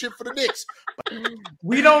goddamn chip for the Knicks.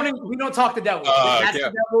 We don't talk the devil. That's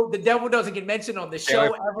the devil. The devil doesn't get mentioned on the show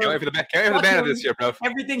ever. Can't wait for the banner this year, bro.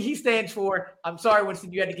 Everything he stands for. I'm sorry,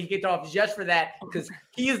 Winston, you had to get kicked off just for that, because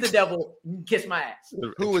he is the devil. Kiss my ass.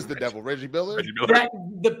 Who is the devil? Reggie Miller? Reggie Miller.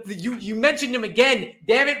 You mentioned him again.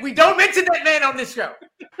 Damn it, we don't mention that man on this show.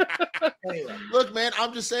 Anyway. Look, man,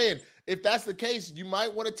 I'm just saying, if that's the case, you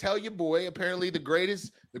might want to tell your boy, apparently the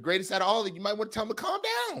greatest out of all, you might want to tell him to calm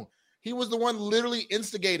down. He was the one literally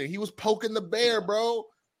instigating. He was poking the bear, bro.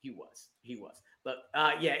 He was. But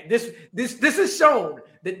this is shown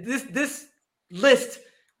that this list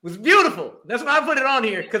was beautiful. That's why I put it on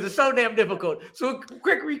here, because it's so damn difficult. So a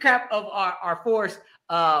quick recap of our force.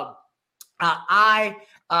 I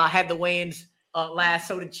had the Wayans last,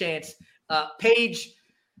 so did Chance. Paige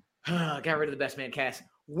got rid of the best man cast.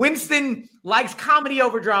 Winston likes comedy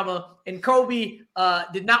over drama, and Kobe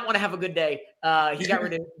did not want to have a good day. He got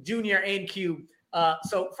rid of Junior and Cube.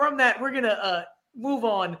 So from that, we're gonna move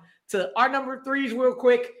on to our number threes real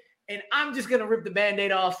quick, and I'm just gonna rip the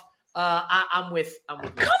Band-Aid off. I'm with. Come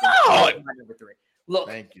on, my number three. Look,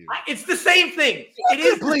 thank you. It's the same thing. It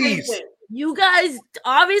is please. The same thing. You guys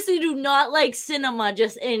obviously do not like cinema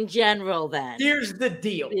just in general, then. Here's the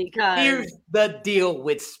deal. Because here's the deal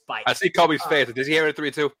with Spike. I see Kobe's face. Does he have a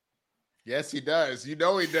 3-2? Yes, he does. You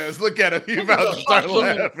know he does. Look at him. He's about to start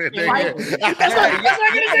laughing.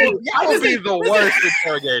 Kobe's the worst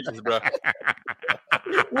interrogations, bro.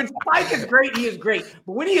 When Spike is great, he is great.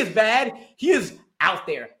 But when he is bad, he is out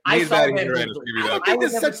there. I don't think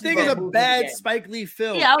there's such thing as a bad Spike Lee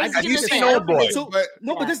film. Yeah, have you seen Old Boy?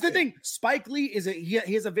 But that's the thing. Spike Lee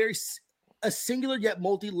he has a very singular yet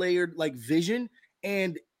multi-layered like vision,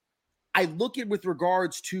 and I look at with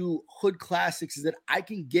regards to hood classics is that I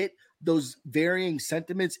can get those varying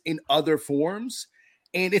sentiments in other forms.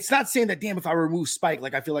 And it's not saying that, damn, if I remove Spike,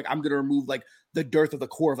 like I feel like I'm going to remove like the dearth of the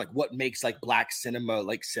core of like what makes like black cinema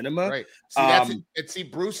like cinema. Right. See, that's it. And see,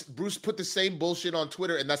 Bruce put the same bullshit on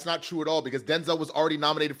Twitter, and that's not true at all, because Denzel was already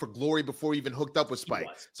nominated for Glory before he even hooked up with Spike.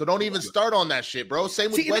 So don't even start on that shit, bro.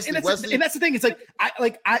 Same with Wesley. And that's the thing. It's like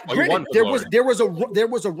granted, there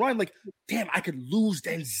was a run like, damn, I could lose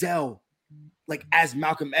Denzel like as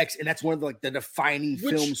Malcolm X, and that's one of the, like the defining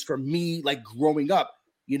films for me, like growing up.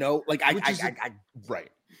 You know, like right.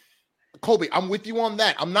 Colby, I'm with you on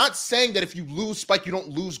that. I'm not saying that if you lose Spike, you don't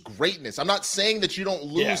lose greatness. I'm not saying that you don't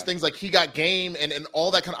lose things like He Got Game and all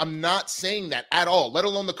that kind of. I'm not saying that at all, let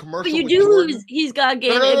alone the commercial. But you do lose He's Got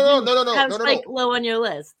Game. No. Have Spike low on your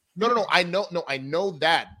list. No. I know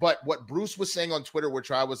that. But what Bruce was saying on Twitter,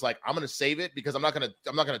 which I was like, I'm gonna save it because I'm not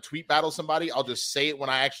gonna tweet battle somebody. I'll just say it when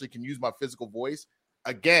I actually can use my physical voice.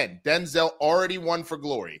 Again, Denzel already won for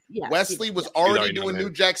Glory. Yes, Wesley was already doing New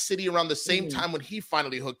Jack City around the same time when he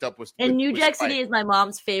finally hooked up with. And New Jack City is my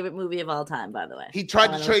mom's favorite movie of all time, by the way. He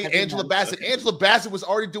tried to trade Angela Bassett. Angela Bassett was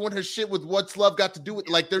already doing her shit with What's Love Got to Do with.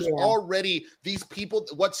 Like, there's already these people.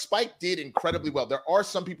 What Spike did incredibly well. There are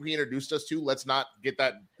some people he introduced us to. Let's not get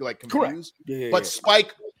that like confused. But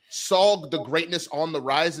Spike saw the greatness on the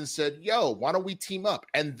rise and said, "Yo, why don't we team up?"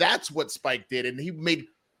 And that's what Spike did, and he made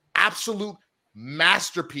absolute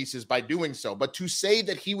masterpieces by doing so. But to say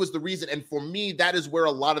that he was the reason, and for me, that is where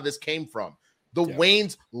a lot of this came from. The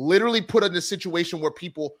Wayans literally put in a situation where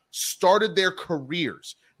people started their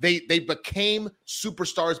careers. They became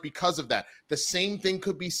superstars because of that. The same thing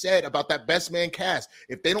could be said about that best man cast.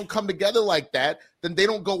 If they don't come together like that, then they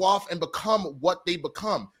don't go off and become what they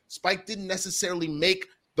become. Spike didn't necessarily make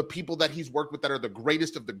the people that he's worked with that are the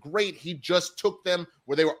greatest of the great. He just took them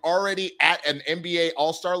where they were already at an NBA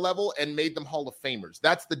all-star level and made them Hall of Famers.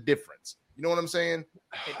 That's the difference. You know what I'm saying?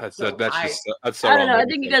 That's so I don't know. I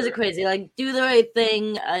think you guys are crazy. Like, do the right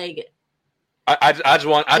thing. Like, I just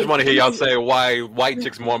want to hear y'all say why white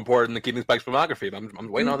chicks more important than keeping Spike's filmography. I'm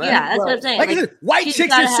waiting on that. Yeah, that's what I'm saying. Like I said, white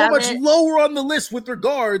chicks are so much lower on the list with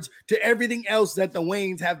regards to everything else that the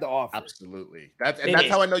Wayans have to offer. Absolutely. That's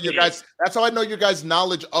how I know you guys. That's how I know your guys'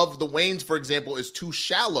 knowledge of the Wayans, for example, is too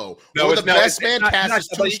shallow. No, the best man cast is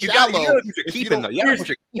too shallow. Here's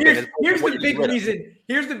the big reason.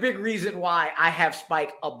 Here's the big reason why I have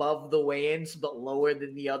Spike above the Wayans but lower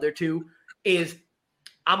than the other two is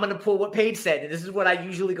I'm going to pull what Paige said, and this is what I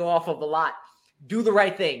usually go off of a lot. Do the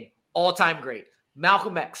Right Thing, all-time great.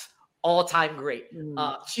 Malcolm X, all-time great.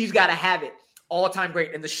 She's Gotta Have It, all-time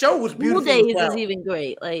great. And the show was beautiful. School Days is even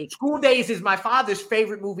great. Like School Days is my father's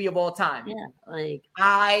favorite movie of all time. Yeah, like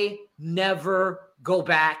I never go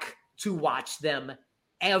back to watch them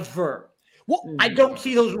ever. Well, I don't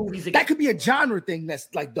see those movies again. That could be a genre thing. That's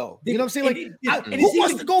like, though, you know what I'm saying? Like, and who it's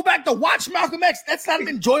wants even- to go back to watch Malcolm X? That's not an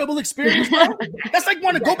enjoyable experience, bro. That's like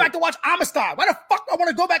want to go back to watch Amistad. Why the fuck do I want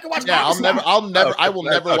to go back and watch? Yeah, Amistad? I will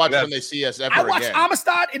never watch When They See Us ever I watched again.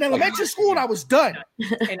 Amistad in elementary school and I was done.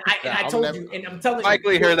 And I told you, and I'm telling Mike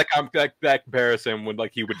Lee you, heard that comparison when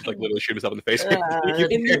like he would just like literally shoot himself in the face.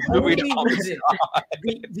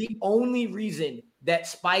 The only reason that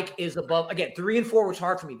Spike is above, again, 3 and 4 was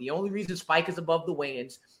hard for me. The only reason Spike is above the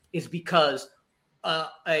Wayans is because a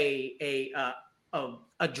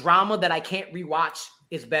drama that I can't rewatch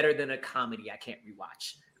is better than a comedy I can't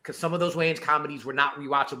rewatch. Because some of those Wayans comedies were not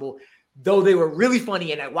rewatchable, though they were really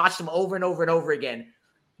funny, and I watched them over and over and over again.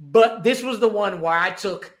 But this was the one where I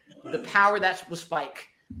took the power that was Spike,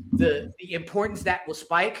 the importance that was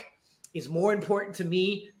Spike is more important to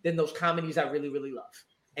me than those comedies I really, really love.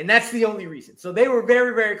 And that's the only reason. So they were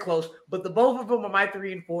very, very close. But the both of them are my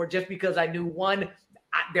 3 and 4, just because I knew one,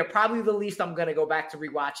 they're probably the least I'm going to go back to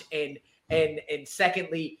rewatch. And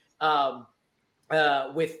secondly,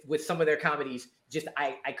 with some of their comedies, just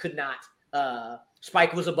I could not.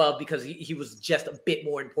 Spike was above because he was just a bit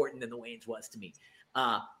more important than the Wayans was to me.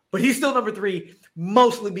 But he's still number 3,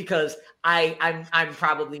 mostly because I'm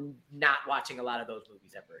probably not watching a lot of those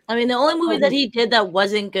movies ever. I mean, the only movie that he did that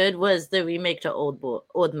wasn't good was the remake to Old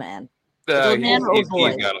Man. Old Man or Old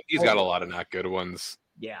Boy? He's got a lot of not good ones.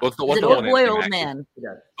 Yeah. What's Is it the Old one Boy in or Old Action? Man?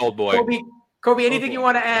 Old Boy. Kobe, anything you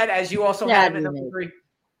want to add as you also have it number 3?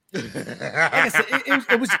 Like I said,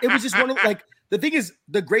 it was just one of like the thing is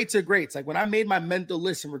the greats are greats. Like when I made my mental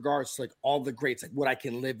list in regards to like all the greats, like what I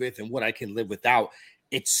can live with and what I can live without.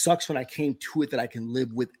 It sucks when I came to it that I can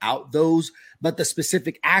live without those, but the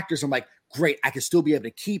specific actors, I'm like, great, I can still be able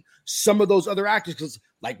to keep some of those other actors because,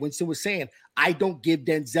 like Winston was saying, I don't give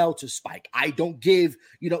Denzel to Spike. I don't give,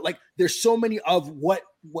 like there's so many of what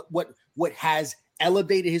has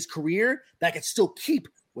elevated his career that I can still keep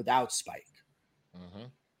without Spike. Mm-hmm.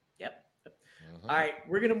 Yep. Mm-hmm. All right,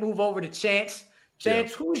 we're gonna move over to Chance.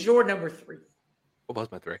 Chance, who's your number 3? What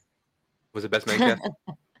was my 3? Was it Best Man Cast?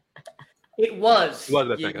 It was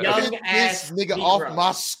Best young Man Get ass this nigga Negro. off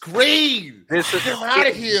my screen. Get him out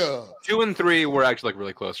of here. 2 and 3 were actually like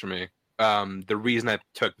really close for me. The reason I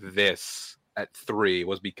took this at 3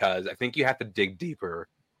 was because I think you have to dig deeper.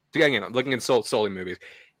 Again, looking at solely movies,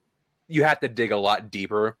 you have to dig a lot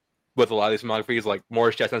deeper with a lot of these filmographies, like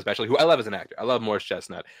Morris Chestnut especially, who I love as an actor. I love Morris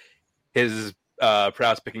Chestnut. His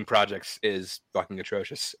Proud's Picking Projects is fucking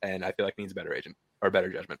atrocious, and I feel like needs a better agent or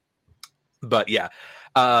better judgment. But yeah,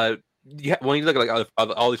 when you look at like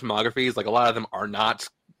all these filmographies, like a lot of them are not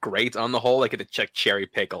great on the whole. Like, get to cherry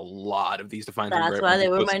pick a lot of these to find. That's why they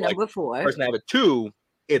were my number 4. Person I have it 2,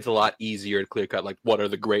 it's a lot easier to clear cut. Like, what are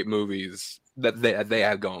the great movies that they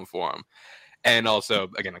have going for them? And also,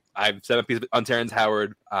 again, I have 7 pieces on Terrence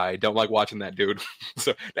Howard. I don't like watching that dude.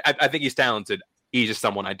 So I think he's talented. He's just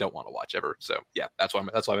someone I don't want to watch ever. So yeah, that's why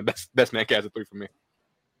I'm best man cast at 3 for me.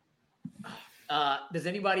 Does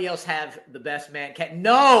anybody else have the best man cast?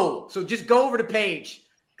 No. So just go over the page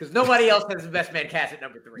because nobody else has the best man cast at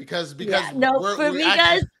number 3. Because for me,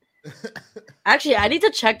 guys. Actually, I need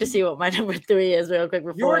to check to see what my number 3 is real quick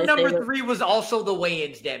before your number 3 was also the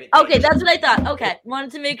Wayans, damn it. Okay, that's what I thought. Okay,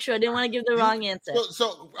 wanted to make sure. I didn't want to give the wrong answer.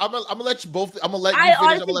 So I'm gonna let you both. I'm gonna let you I finish. I'm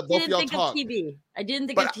honestly gonna let both didn't y'all think talk. of TV. I didn't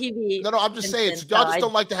think of TV. No, I'm just saying. So y'all just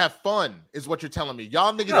don't like to have fun, is what you're telling me.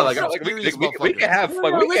 Y'all niggas No, are like, some we serious can have No,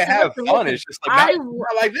 fun. no, We can have listen. fun. It's just like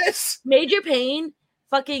not like this. Major Pain,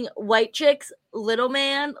 fucking White Chicks, Little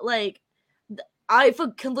Man. Like, I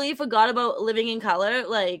completely forgot about Living in Color.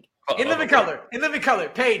 Like. In Living Color,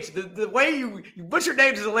 Paige, the way you butcher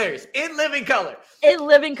names is hilarious. In Living Color. In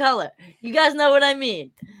Living Color. You guys know what I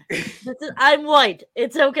mean. I'm white.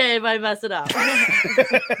 It's okay if I mess it up.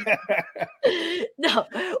 No,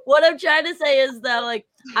 what I'm trying to say is that, like,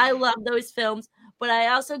 I love those films, but I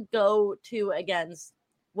also go to against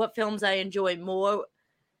what films I enjoy more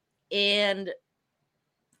and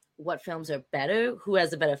what films are better, who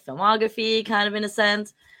has a better filmography, kind of in a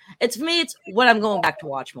sense. It's for me, it's what I'm going back to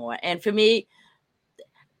watch more. And for me,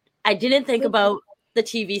 I didn't think about the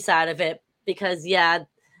TV side of it because, yeah,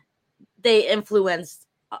 they influenced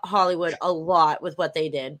Hollywood a lot with what they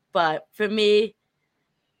did. But for me,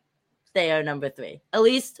 they are number 3, at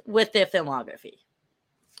least with their filmography.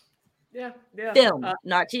 Yeah. Film,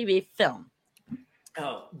 not TV, film.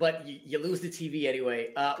 Oh, but you lose the TV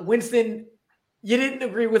anyway. Winston, you didn't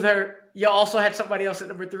agree with her. You also had somebody else at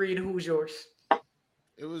number 3, and who was yours?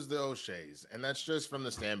 It was the O'Sheas, and that's just from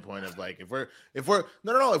the standpoint of like if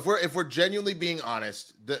we're genuinely being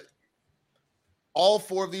honest, all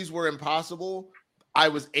 4 of these were impossible. I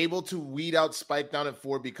was able to weed out Spike down at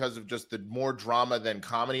 4 because of just the more drama than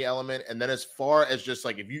comedy element. And then as far as just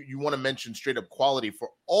like if you want to mention straight up quality, for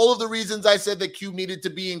all of the reasons I said that Cube needed to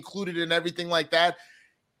be included and everything like that,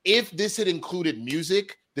 if this had included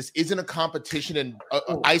music, this isn't a competition, and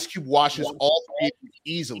Ice Cube washes all 3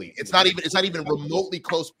 easily. It's not even remotely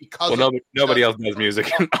close because nobody else does music.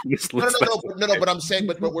 No, but I'm saying,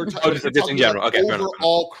 but we're talking in general. Okay,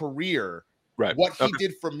 overall career. Right. What he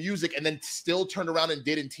did for music and then still turned around and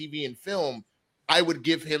did in TV and film, I would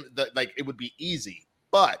give him it would be easy.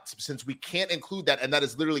 But since we can't include that, and that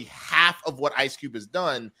is literally half of what Ice Cube has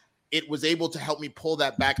done, it was able to help me pull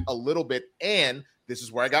that back a little bit. And this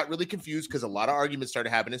is where I got really confused because a lot of arguments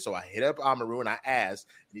started happening. So I hit up Amaru and I asked,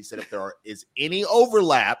 and he said if there is any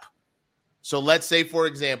overlap. So let's say, for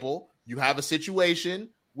example, you have a situation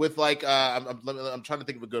with like I'm trying to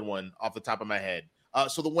think of a good one off the top of my head.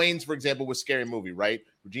 So the Wayans, for example, was Scary Movie, right?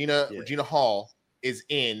 Regina Hall is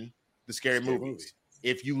in the Scary Movies.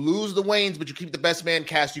 If you lose the Wayans, but you keep the Best Man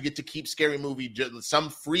cast, you get to keep Scary Movie. Some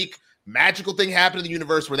freak magical thing happened in the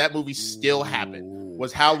universe where that movie still happened,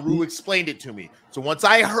 was how Rue explained it to me. So once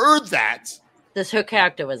I heard that, her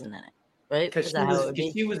character wasn't in it, right? Because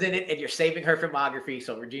she was in it, and you're saving her filmography.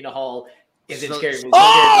 So Regina Hall is in Scary Movie.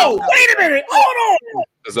 Oh, wait a minute! Hold on.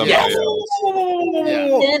 Didn't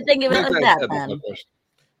think of it like that, man.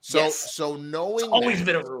 So knowing always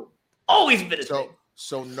been a rule, always been a thing.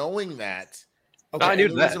 So knowing that, I knew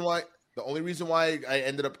that. The only reason why I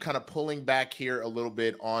ended up kind of pulling back here a little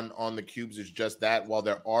bit on the Cubes is just that while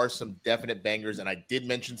there are some definite bangers, and I did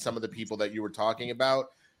mention some of the people that you were talking about,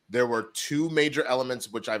 there were 2 major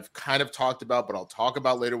elements which I've kind of talked about, but I'll talk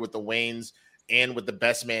about later with the Wayans and with the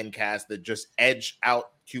Best Man cast that just edge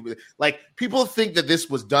out Cube. Like, people think that this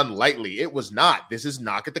was done lightly. It was not. This is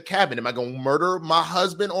Knock at the Cabin. Am I going to murder my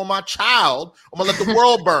husband or my child? I'm going to let the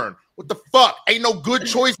world burn. What the fuck? Ain't no good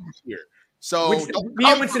choices here. So me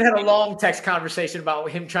and Winston had a long text conversation about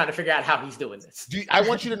him trying to figure out how he's doing this. I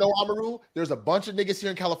want you to know, Amaru, there's a bunch of niggas here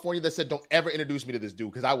in California that said, don't ever introduce me to this dude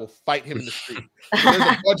because I will fight him in the street. There's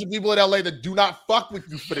a bunch of people in LA that do not fuck with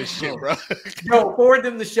you for this shit, bro. No, forward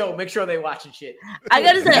them the show. Make sure they watching shit. I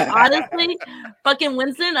gotta say, honestly, fucking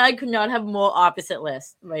Winston, I could not have more opposite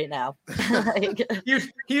lists right now.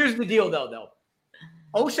 Here's the deal, though.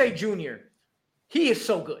 O'Shea Jr., he is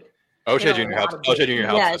so good. O'Shea Jr. helps. O'Shea Jr.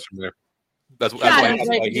 helps us from there. That's why.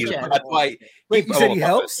 Wait, you said he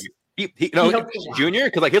helps? Junior,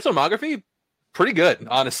 because like his filmography, pretty good,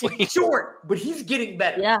 honestly. He's short, but he's getting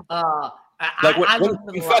better. Yeah.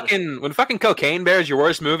 When fucking Cocaine Bear is your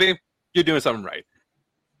worst movie, you're doing something right.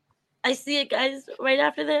 I see it, guys. Right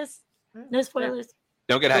after this, no spoilers.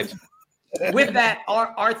 Don't get hyped. With that,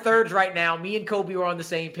 our thirds right now, me and Kobe were on the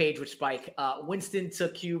same page with Spike. Winston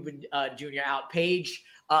took Cube and Junior out. Paige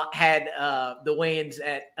had the Wayans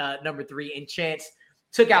at number 3, and Chance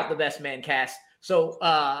took out the Best Man cast. So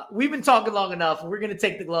we've been talking long enough. We're going to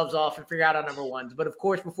take the gloves off and figure out our number 1s. But of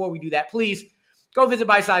course, before we do that, please go visit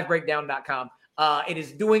bitesizebreakdown.com. It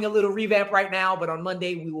is doing a little revamp right now, but on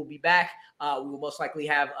Monday we will be back. We will most likely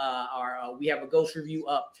have we have a ghost review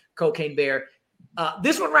up, Cocaine Bear.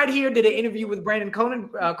 This one right here did an interview with Brandon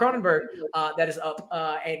Cronenberg that is up,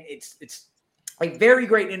 and it's a very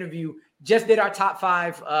great interview. Just did our top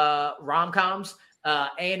 5 rom-coms,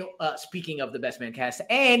 and speaking of the Best Man cast,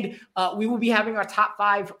 and we will be having our top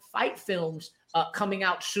 5 fight films coming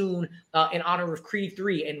out soon in honor of Creed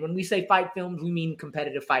 3. And when we say fight films, we mean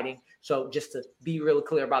competitive fighting. So just to be real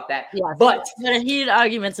clear about that. Yes, but there are heated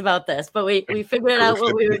arguments about this, but we figured out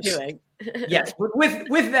what we were doing. Yes, but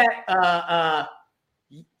with that,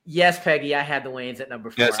 yes, Peggy, I had the Wayans at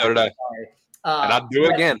number 4. Yeah, so did I. And I'll do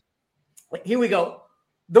it again. Here we go.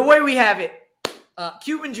 The way we have it,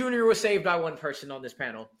 Cuban Jr. was saved by one person on this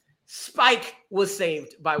panel. Spike was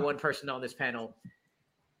saved by one person on this panel.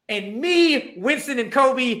 And me, Winston, and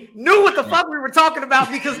Kobe knew what the fuck we were talking about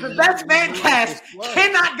because the Best Man cast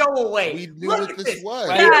cannot go away. We knew what this was.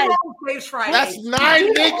 That's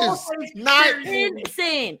 9 niggas. 9.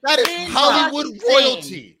 Insane. That is Hollywood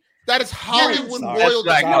royalty. That is Hollywood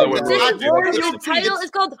royalty. The title is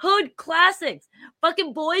called Hood Classics.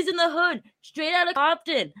 Fucking Boys in the Hood. Straight out of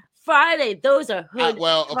Compton. Friday. Those are hood.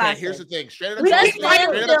 Well, okay. classics. Here's the thing. Straight Outta Best Compton. man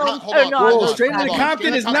Straight Outta film Hold or on, not? hold on, Straight hold Outta on.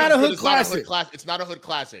 Compton is not a hood classic. It's not a hood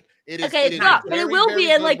classic. It is. Okay, it it's is not, a but it very, will very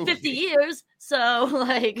be in good like movie. 50 years. So,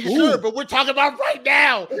 like, Sure, but we're talking about right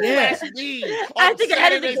now. Yeah. Ask me I on think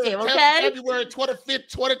ahead of the Saturday, game, okay? February 25th,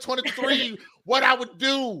 2023, what I would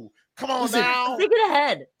do. Come on Listen, now. think it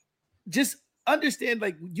ahead. Just understand,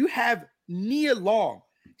 like, you have Nia Long.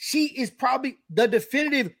 She is probably the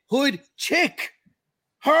definitive hood chick.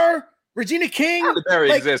 Her, Regina King. Halle Berry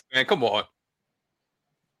like, exists, man. Come on.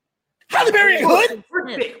 Halle Berry ain't hood.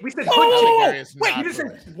 We said Oh, hood Berry is wait, not you just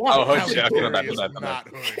hood. said one. Oh, hood Halle shit. Okay, Berry is my bad. not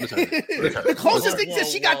hood. The closest thing that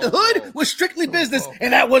she got to hood Whoa. was Strictly Business,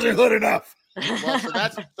 and that wasn't hood enough. Well,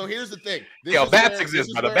 so here's the thing. Yo, Baps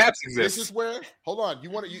exists, brother. Baps exists. This is where. Hold on.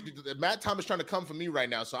 Matt Thomas trying to come for me right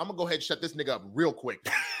now, so I'm gonna go ahead and shut this nigga up real quick.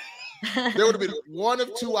 There would have been one of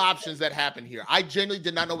two options that happened here. I genuinely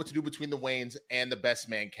did not know what to do between the Wayans and the Best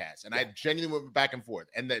Man cast, and I genuinely went back and forth.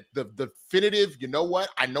 And the definitive, you know what?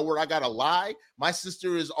 I know where I gotta lie. My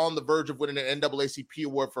sister is on the verge of winning an NAACP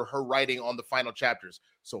award for her writing on the final chapters.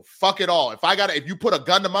 So fuck it all. If you put a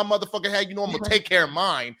gun to my motherfucking head, you know I'm gonna take care of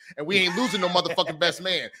mine, and we ain't losing no motherfucking Best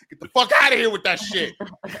Man. Get the fuck out of here with that shit.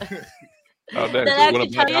 That actually,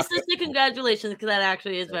 tell your sister congratulations, because that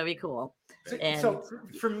actually is very cool. So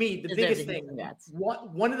for me, the biggest thing, congrats.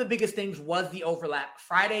 one of the biggest things was the overlap.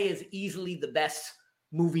 Friday is easily the best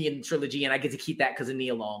movie in the trilogy, and I get to keep that because of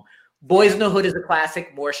Nia Long. Boys in the Hood is a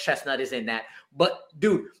classic. Morris Chestnut is in that. But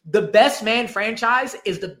dude, the Best Man franchise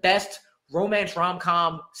is the best romance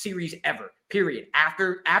rom-com series ever. Period.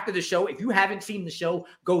 After the show, if you haven't seen the show,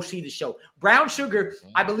 go see the show. Brown Sugar,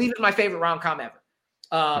 I believe, is my favorite rom-com ever.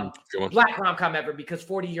 Black rom-com ever, because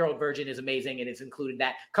 40-Year-Old Virgin is amazing and it's included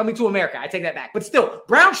that. Coming to America, I take that back. But still,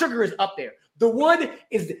 Brown Sugar is up there. The Wood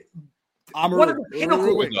is one of the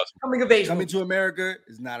pinnacle coming of age. Coming to America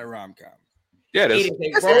is not a rom-com. Yeah, it is.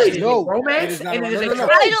 It is a romance, and it is a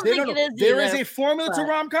I don't think it is. There either, is a formula to but-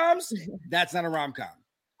 rom-coms. That's not a rom-com.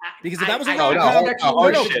 Because if that was a no, rom-com,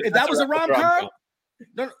 shit. if that That's was a a rom-com, rom-com.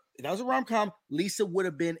 no, if that was a rom-com, Lisa would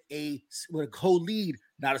have been a co-lead,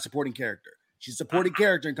 not a supporting character. She's a supporting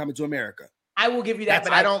character in Coming to America. I will give you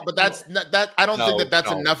that, I don't think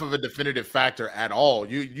that's enough of a definitive factor at all.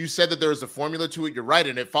 You said that there is a formula to it. You're right,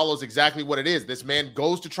 and it follows exactly what it is. This man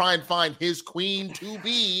goes to try and find his queen to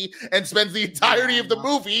be, and spends the entirety of the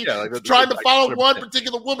movie trying to follow one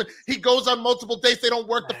particular woman. He goes on multiple dates. They don't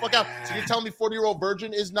work the fuck out. So you're telling me 40-Year-Old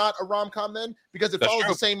Virgin is not a rom-com then? Because it follows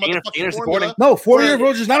the same motherfucking formula. No, 40-Year-Old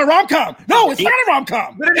Virgin is not a rom-com. No, it's not a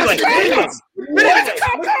rom-com. But anyway, It's a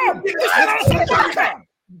rom-com. It's not a rom-com.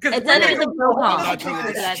 It's not even a rom-com.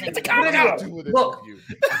 It's a rom-com. Look,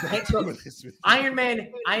 Iron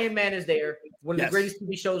Man is there. One of the greatest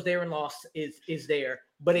TV shows there, and Lost is there.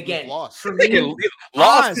 But again, for me,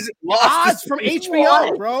 Oz from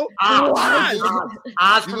HBO, bro. Oz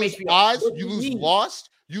from HBO. Oz, you lose Lost.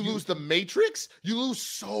 You lose The Matrix. You lose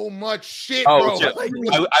so much shit, bro. Shit.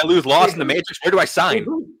 I lose Lost in The Matrix. Where do I sign?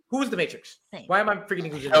 Who is The Matrix? Why am I forgetting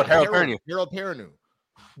who's in Harold Perrineau.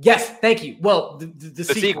 Yes, thank you. Well, the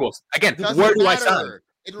sequels. Again, where do I sign?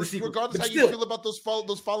 Regardless how you feel about those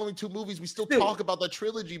following two movies, we still talk about the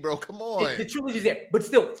trilogy, bro. Come on. The trilogy's there. But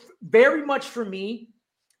still, very much for me,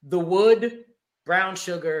 The Wood, Brown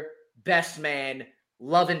Sugar, Best Man,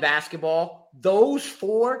 Love and Basketball, those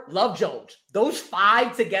four, Love Jones, those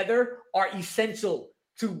five together are essential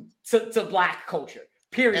to Black culture,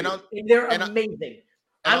 period. And they're amazing.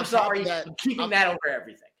 I'm sorry, I'm keeping that over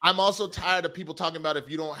everything. I'm also tired of people talking about if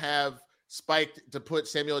you don't have Spike to put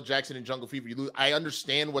Samuel L. Jackson in Jungle Fever, you lose. I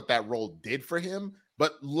understand what that role did for him,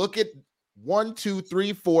 but look at 1, 2,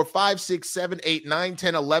 3, 4, 5, 6, 7, 8, 9,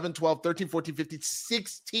 10, 11, 12, 13, 14, 15,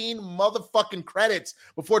 16 motherfucking credits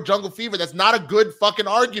before Jungle Fever. That's not a good fucking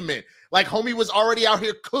argument. Like, homie was already out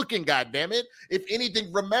here cooking, goddammit. If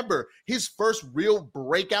anything, remember, his first real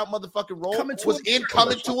breakout motherfucking role was in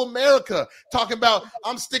Coming to America. Talking about,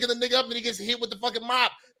 I'm sticking the nigga up and he gets hit with the fucking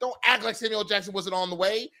mop. Don't act like Samuel L. Jackson wasn't on the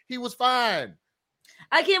way. He was fine.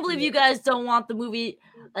 I can't believe you guys don't want the movie,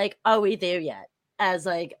 like, Are We There Yet? As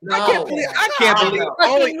like, I can't believe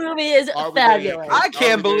fucking movie is fabulous. I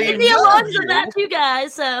can't believe the awards are that you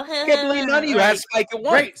guys. So I can't believe none of you have Spike at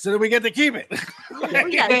one. Great, so then we get to keep it. But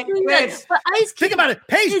Ice Think about it,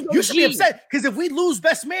 Paige. You should be upset because if we lose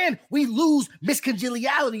Best Man, we lose Miss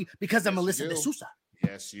Congeniality because of Melissa D'Souza.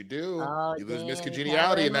 Yes, you do. Oh, you lose Miss dang,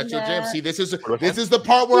 Congeniality, and that's your gem. that. See, this is the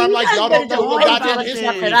part where I'm like, y'all don't know your goddamn history.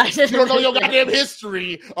 You don't know your goddamn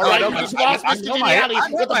history. All right, you just lost Miss Congeniality.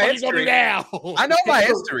 What the fuck are you gonna do now? I know my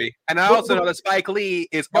history, and I also know that Spike Lee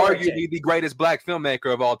is arguably the greatest Black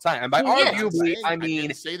filmmaker of all time. And by arguably, I mean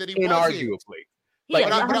inarguably. Like,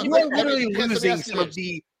 Yeah, you are 100%. literally Let me losing ask you some of this.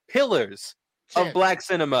 the pillars of Chance. black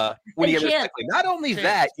cinema when you And get Chance. Spike Lee. Not only Chance.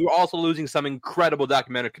 that, you're also losing some incredible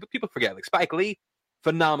documentary. People forget, like Spike Lee,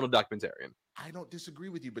 phenomenal documentarian. I don't disagree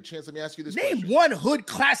with you, but Chance, let me ask you this Name question. one hood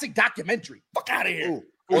classic documentary. Fuck out of here. Ooh.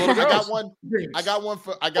 Little I Girls. got one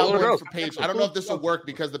for Little Girls. Paige. I don't know if this will work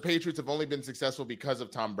because the Patriots have only been successful because of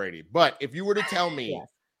Tom Brady. But if you were to tell me,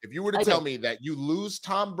 Yes. me that you lose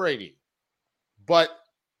Tom Brady, but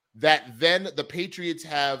that then the Patriots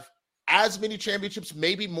have as many championships,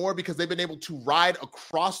 maybe more, because they've been able to ride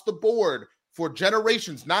across the board for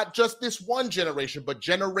generations, not just this one generation, but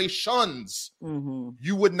generations. Mm-hmm.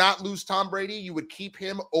 You would not lose Tom Brady. You would keep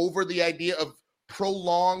him over the idea of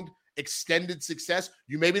prolonged, extended success.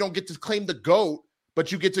 You maybe don't get to claim the GOAT,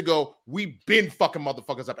 but you get to go, we've been fucking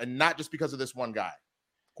motherfuckers up, and not just because of this one guy.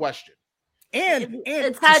 Question. And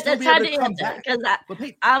It's hard to come answer back.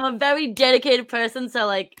 because I'm a very dedicated person. So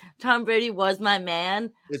like Tom Brady was my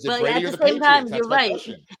man. Is it But Brady at or the the same time, Patriots? you're That's my right.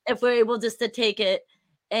 question. If we're able just to take it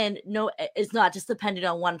and no, it's not just dependent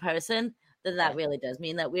on one person, then that really does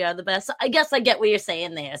mean that we are the best. So I guess I get what you're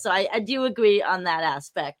saying there. So I do agree on that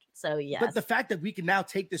aspect. So yes. But the fact that we can now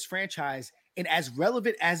take this franchise and as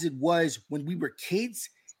relevant as it was when we were kids,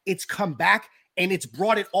 it's come back and it's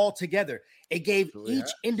brought it all together. It gave each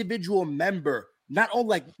individual member not only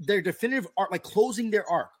like their definitive arc, like closing their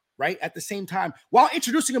arc, right? At the same time, while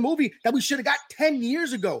introducing a movie that we should have got 10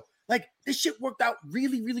 years ago. Like this shit worked out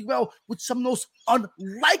really, really well with some of those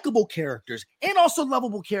unlikable characters and also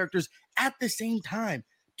lovable characters at the same time.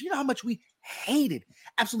 Do you know how much we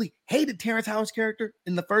absolutely hated Terrence Howard's character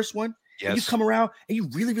in the first one? Yes. And you come around and you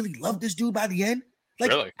really, really love this dude by the end. Like,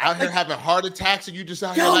 really? Out here having heart attacks, and you just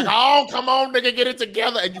out here like, oh, come on, nigga, get it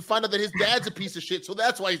together. And you find out that his dad's a piece of shit, so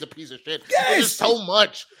that's why he's a piece of shit. Yes! There's just so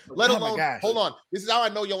much. Let Oh my alone, gosh. hold on. This is how I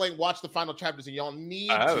know y'all ain't watched the final chapters, and y'all need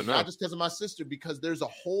to, not just because of my sister, because there's a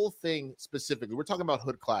whole thing specifically. We're talking about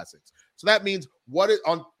hood classics. So that means what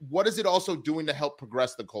is it also doing to help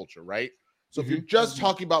progress the culture, right? So if you're just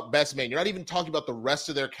talking about Best Man, you're not even talking about the rest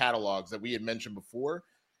of their catalogs that we had mentioned before.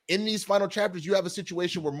 In these final chapters, you have a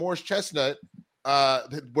situation where Morris Chestnut,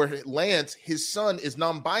 where Lance, his son, is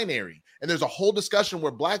non-binary, and there's a whole discussion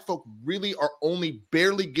where black folk really are only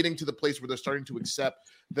barely getting to the place where they're starting to accept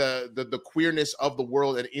the queerness of the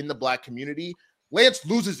world and in the black community. Lance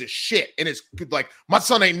loses his shit and it's like, my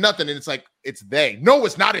son ain't nothing, and it's like, it's they. No,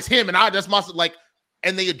 it's not. It's him, and that's my like.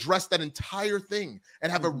 And they address that entire thing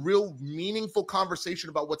and have a real meaningful conversation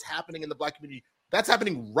about what's happening in the black community. That's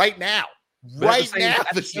happening right now.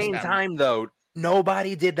 At the same time, though,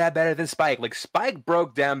 nobody did that better than Spike. Like, Spike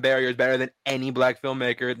broke down barriers better than any black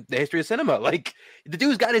filmmaker in the history of cinema. Like, the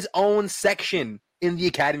dude's got his own section in the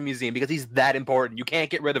Academy Museum because he's that important. You can't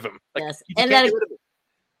get rid of him. Like, yes, you and can't that. get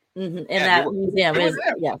rid of him. That museum is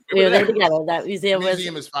we were there together. That museum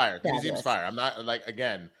is fire. The museum's fire. I'm not like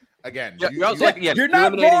again. You're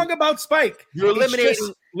not wrong about Spike. You're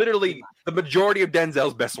eliminating literally the majority of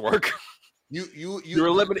Denzel's best work. You're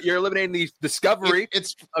eliminating the discovery.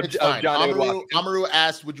 It's of fine. John David Amaru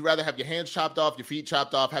asked, would you rather have your hands chopped off, your feet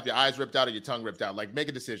chopped off, have your eyes ripped out, or your tongue ripped out? Like, make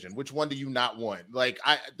a decision. Which one do you not want? Like,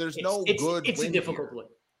 there's no good. It's a difficult one.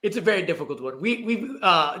 It's a very difficult one.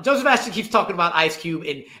 Joseph Ashton keeps talking about Ice Cube,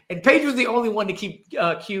 and Paige was the only one to keep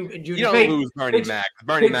Cube and Judy. You don't lose Bernie Mac.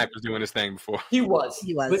 Bernie Mac was doing his thing before. He was.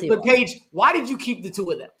 But Paige, why did you keep the two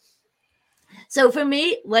of them? So for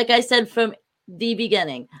me, like I said from the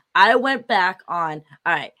beginning, I went back on,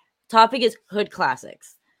 all right, topic is hood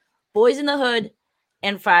classics. Boys in the Hood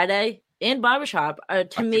and Friday and Barbershop are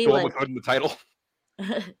to me like with hood in the title.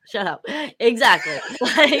 Shut up. Exactly.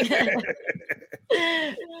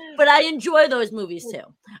 But I enjoy those movies too.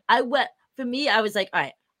 I was like, all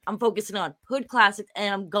right, I'm focusing on hood classics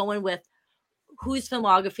and I'm going with whose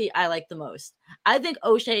filmography I like the most. I think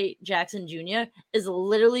O'Shea Jackson Jr. is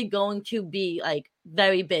literally going to be like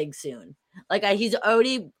very big soon. Like he's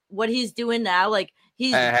already what he's doing now. Like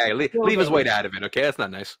he's leave his weight out of it. Okay, that's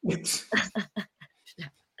not nice.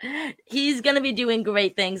 He's gonna be doing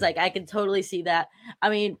great things. Like I can totally see that. I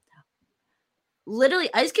mean, literally,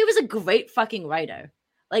 Ice Cube is a great fucking writer.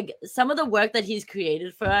 Like some of the work that he's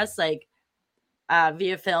created for us, like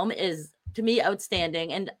via film, is to me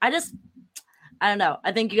outstanding. And I don't know.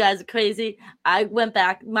 I think you guys are crazy. I went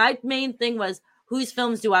back. My main thing was whose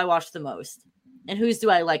films do I watch the most, and whose do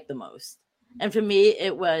I like the most. And for me,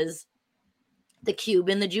 it was the Cube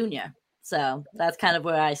and the Junior. So that's kind of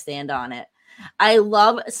where I stand on it. I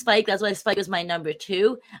love Spike. That's why Spike is my number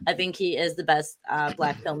 2. I think he is the best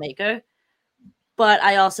black filmmaker. But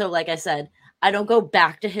I also, like I said, I don't go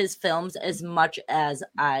back to his films as much as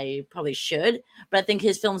I probably should. But I think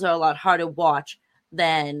his films are a lot harder to watch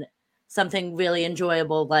than something really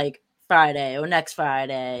enjoyable like Friday or Next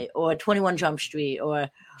Friday or 21 Jump Street or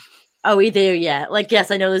Are We There Yet? Like,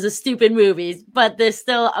 yes, I know those are stupid movies, but they're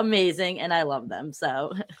still amazing and I love them.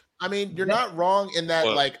 So, I mean, you're not wrong in that.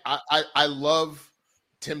 Like, I love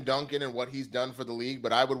Tim Duncan and what he's done for the league,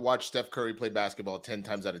 but I would watch Steph Curry play basketball 10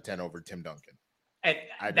 times out of 10 over Tim Duncan. And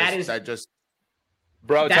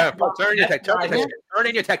bro, turn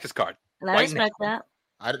in your Texas card. And I respect that.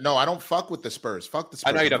 I don't fuck with the Spurs. Fuck the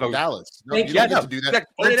Spurs. I know you don't from Dallas. No, you don't get to do that.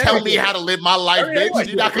 Don't tell me how to live my life, bitch.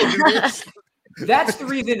 You're not gonna do this. That's the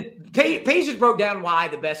reason. Paige just broke down why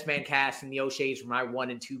the Best Man cast and the O'Sheas were my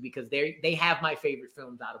 1 and 2 because they have my favorite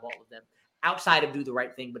films out of all of them, outside of Do the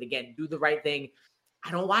Right Thing. But again, Do the Right Thing,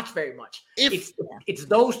 I don't watch very much. It's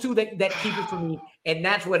those two that keep it for me, and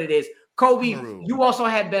that's what it is. Kobe, you also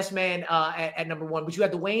had Best Man at number 1, but you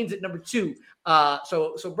had the Wayans at number 2.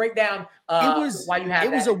 So break down why you have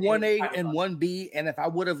it was that a 1A and 1B, and if I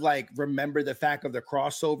would have like remembered the fact of the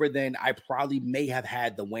crossover, then I probably may have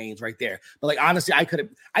had the Wayans right there. But like honestly, I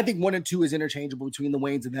think 1 and 2 is interchangeable between the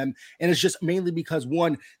Wayans and them, and it's just mainly because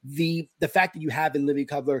one, the fact that you have in Living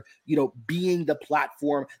Color, being the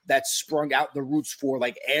platform that sprung out the roots for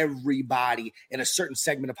like everybody in a certain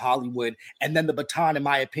segment of Hollywood, and then the baton, in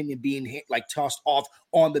my opinion, being like tossed off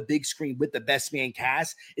on the big screen with the Best Man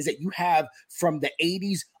cast, is that you have from the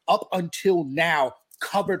 80s up until now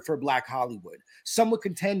covered for Black Hollywood. Some would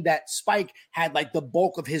contend that Spike had like the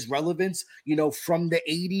bulk of his relevance, from the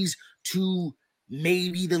 80s to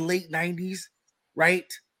maybe the late 90s,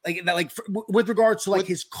 right? With regards to like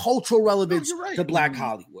his cultural relevance to Black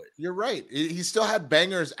Hollywood. You're right. He still had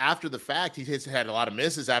bangers after the fact. He had a lot of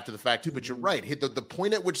misses after the fact too, but you're right. The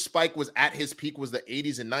point at which Spike was at his peak was the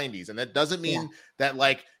 80s and 90s. And that doesn't mean that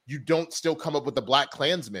like you don't still come up with the Black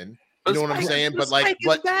Klansman. You know what I'm saying? But like,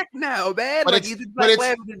 but back now, man. But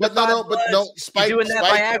no, Spike doing that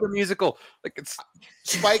Viagra musical. Like it's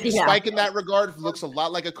Spike in that regard looks a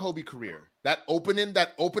lot like a Kobe career. That opening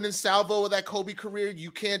salvo of that Kobe career, you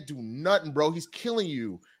can't do nothing, bro. He's killing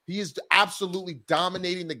you. He is absolutely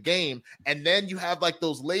dominating the game. And then you have like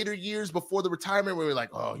those later years before the retirement where we're like,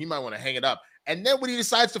 oh, he might want to hang it up. And then when he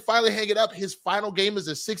decides to finally hang it up, his final game is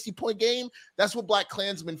a 60-point game. That's what Black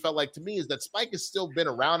Klansman felt like to me, is that Spike has still been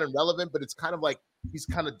around and relevant, but it's kind of like he's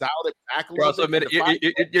kind of dialed it back a little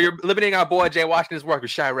bit. You're limiting our boy Jay Washington's work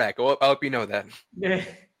with Chirac. I hope you know that.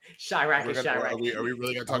 Chirac is Chirac. Are we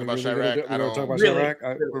really going to talk about Chirac?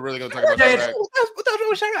 We're really going to talk about Chirac. What's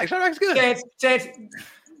with Chirac? Chirac's good. Chance,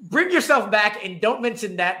 bring yourself back and don't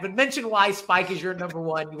mention that, but mention why Spike is your number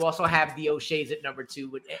 1. You also have the O'Sheas at number 2.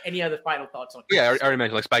 But any other final thoughts on? Yeah, I already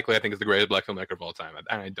mentioned like Spike Lee. I think is the greatest Black filmmaker of all time.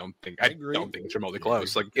 I don't think it's remotely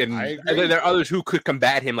close. Like, there are others who could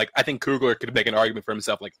combat him. Like, I think Coogler could make an argument for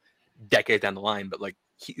himself like decades down the line. But like,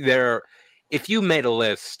 if you made a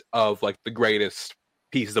list of like the greatest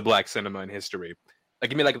pieces of Black cinema in history, like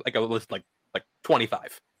give me like a list like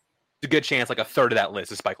 25. A good chance like a third of that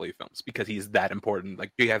list is Spike Lee films because he's that important.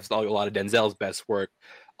 Like you have a lot of Denzel's best work,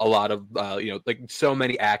 a lot of like so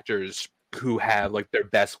many actors who have like their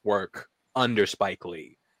best work under Spike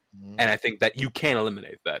Lee, and I think that you can't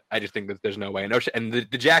eliminate that. I just think that there's no way. And the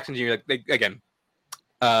Jacksons,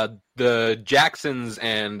 the Jacksons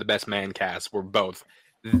and the Best Man cast were both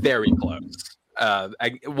very close.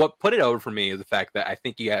 What put it over for me is the fact that I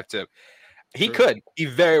think you have to. He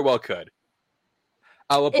very well could.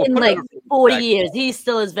 In like 40 years, he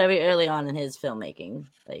still is very early on in his filmmaking.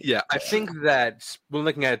 I think that when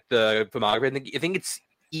looking at the filmography, I think it's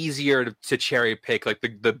easier to cherry pick like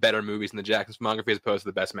the better movies in the Jackson filmography as opposed to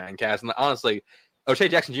the Best Man cast. And honestly, O'Shea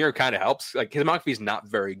Jackson Jr. kind of helps. Like his filmography is not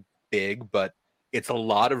very big, but it's a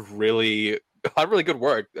lot of really good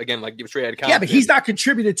work. Again, like give straight out of Compton. Yeah, but he's not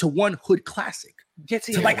contributed to one hood classic.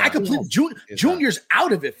 I completely Junior's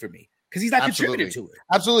out of it for me. Because he's not contributed to it.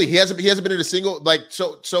 Absolutely, he hasn't been in a single like.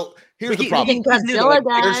 So here's the problem.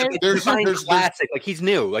 There's classic. Like he's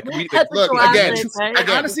new. Like look again.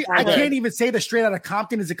 Honestly, I can't even say that Straight Outta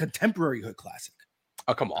Compton is a contemporary hood classic.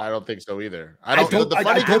 Oh come on! I don't think so either. The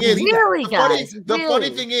funny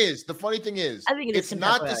thing is, I think it's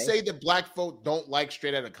not to say that Black folk don't like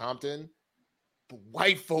Straight Outta Compton.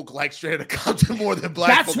 White folk like Straight Outta Compton more than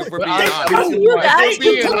Black folk. If we're being honest.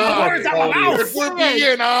 If we're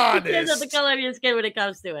being honest. Depends on the color of your skin when it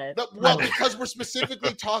comes to it. Well, because we're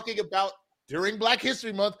specifically talking about during Black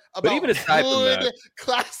History Month about even aside good from that,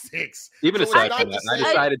 classics. Even aside from that, I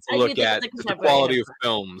decided to look at the quality of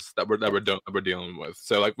films that we're dealing with.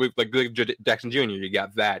 So like Jackson Jr., you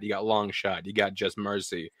got that. You got Long Shot. You got Just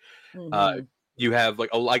Mercy. You have like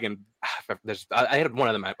again, I had one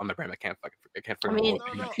of them on my brain. I can't mean,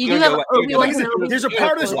 remember. you do have Obi-Wan. There's a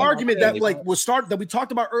part of this argument that that we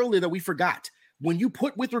talked about earlier that we forgot. When you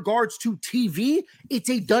put with regards to TV, it's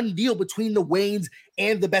a done deal between the Wayans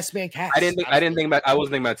and the Best Man cast. I wasn't thinking about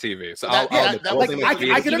TV. So I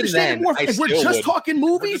can understand it more. If we're just talking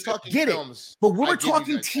movies, get it. But when we're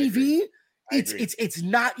talking TV, it's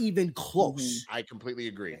not even close. I completely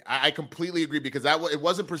agree. I completely agree because it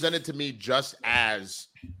wasn't presented to me just as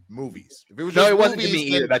movies. If it was it wasn't to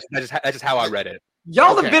me either. That's just how I read it.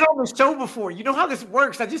 Y'all have been on the show before. You know how this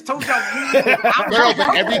works. I just told y'all. But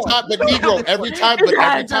every time we've done it,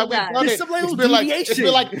 it's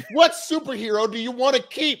been like, what superhero do you want to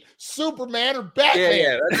keep? Superman or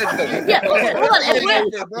Batman?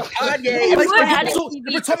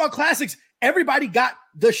 We're talking about classics. Everybody got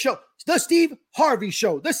the show. The Steve Harvey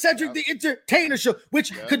show, the Cedric the Entertainer show,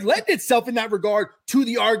 which could lend itself in that regard to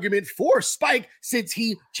the argument for Spike since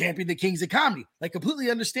he championed the Kings of Comedy. Like, completely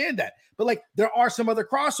understand that. But, like, there are some other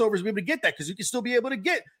crossovers to be able to get that because you can still be able to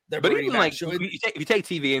get the But even, like, if you take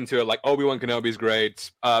TV into it, like, Obi-Wan Kenobi's great.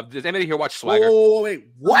 Does anybody here watch Swagger? Oh, wait,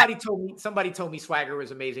 what? Somebody told me Swagger was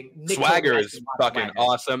amazing. Swagger is fucking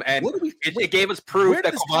awesome. And it gave us proof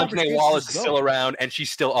that Quavante Wallace is still around and she's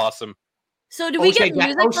still awesome. So do we get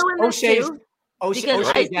music going this too? Because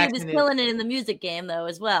Ice Cube is killing it in the music game though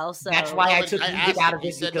as well. So that's why I took music out of it.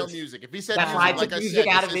 He said no music. If he said that's music, why I took music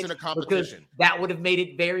out of it a competition. That would have made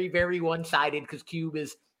it very, very one-sided because Cube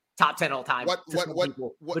is top 10 all time. What?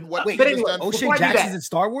 Wait, anyway, O'Shea Jackson's in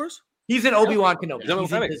Star Wars? He's in Obi-Wan Kenobi.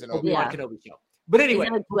 He's in Obi-Wan Kenobi show. But anyway,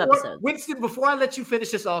 Winston, before I let you finish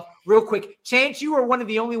this off, real quick, Chance, you are one of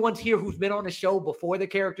the only ones here who's been on the show before the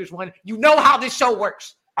characters won. You know how this show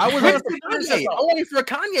works. I was waiting for a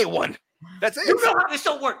Kanye one. That's it. You know how this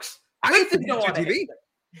show works.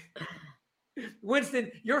 Winston,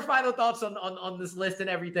 your final thoughts on this list and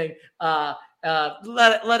everything. Let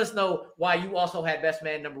us know why you also had Best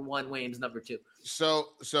Man number 1, Wayans number 2.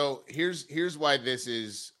 So here's why this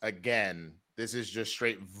is just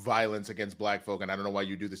straight violence against Black folk, and I don't know why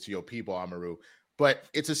you do this to your people, Amaru. But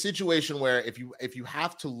it's a situation where if you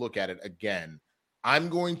have to look at it again, I'm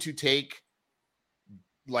going to take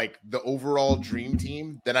like the overall dream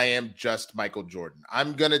team than I am just Michael Jordan.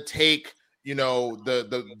 I'm gonna take,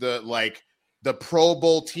 the Pro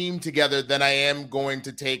Bowl team together than I am going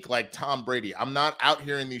to take like Tom Brady. I'm not out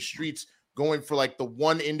here in these streets going for like the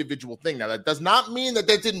one individual thing. Now that does not mean that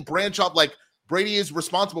didn't branch off. Like Brady is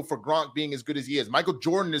responsible for Gronk being as good as he is. Michael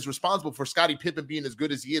Jordan is responsible for Scottie Pippen being as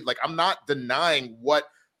good as he is. Like, I'm not denying what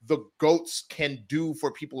the GOATs can do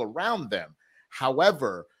for people around them.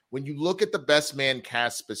 However, when you look at the Best Man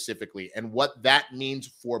cast specifically and what that means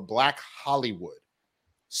for Black Hollywood,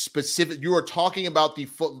 you are talking about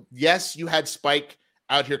yes, you had Spike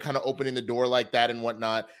out here kind of opening the door like that and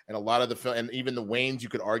whatnot, and a lot of the film, and even the Wayans, you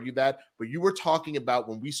could argue that, but you were talking about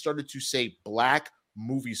when we started to say Black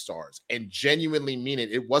movie stars and genuinely mean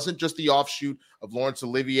it. It wasn't just the offshoot of Laurence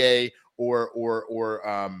Olivier or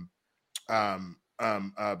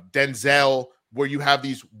Denzel, where you have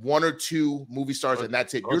these one or two movie stars and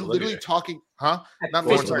that's it. You're literally talking, not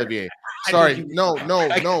Laurence Olivier. Sorry, no.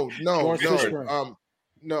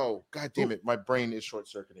 No, God damn it, my brain is short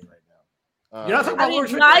circuiting right now. You're not talking about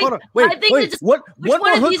wait. What one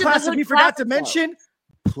more hood classic we forgot to mention?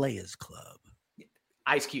 Players Club.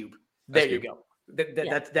 Ice Cube. There you go.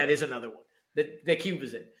 That is another one. The Cube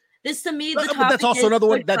is in. This to me, but that's also another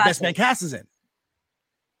one that Best Man cast is in.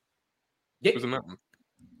 Who's in that one?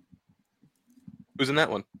 Who's in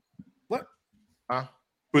that one? What?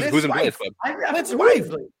 Who's in Players Club? That's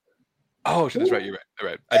wife. Oh, shit, that's right. You're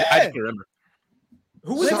right. I just can't remember.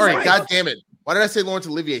 Sorry, God damn it. Why did I say Laurence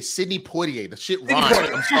Olivier? Sidney Poitier. The shit rhymes.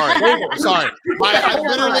 I'm sorry.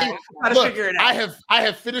 I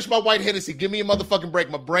have finished my white Hennessy. Give me a motherfucking break.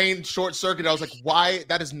 My brain short circuit. I was like, why?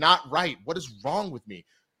 That is not right. What is wrong with me?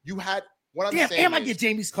 You had what I'm saying. And I get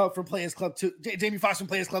Jamie's Club from Players Club too. Jamie Foxx from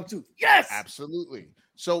Players Club too. Yes, absolutely.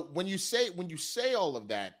 So when you say all of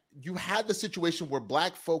that, you had the situation where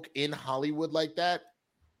Black folk in Hollywood like that,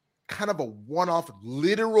 kind of a one-off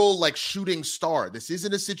literal like shooting star. This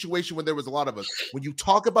isn't a situation when there was a lot of us. When you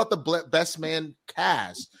talk about the Best Man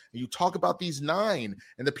cast and you talk about these 9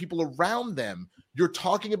 and the people around them, you're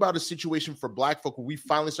talking about a situation for Black folk where we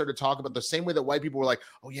finally started talking about the same way that white people were like,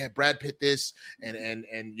 oh yeah, Brad Pitt this and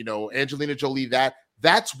Angelina Jolie that.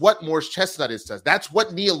 That's what Morris Chestnut is to us. That's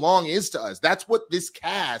what Nia Long is to us. That's what this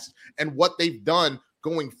cast and what they've done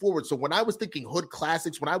going forward. So when I was thinking hood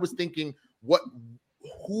classics, when I was thinking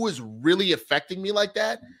who is really affecting me like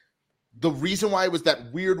that, the reason why it was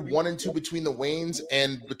that weird 1 and 2 between the Wayans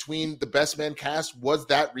and between the Best Man cast was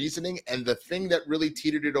that reasoning. And the thing that really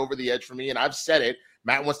teetered it over the edge for me, and I've said it,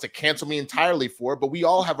 Matt wants to cancel me entirely for it, but we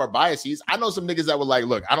all have our biases. I know some niggas that were like,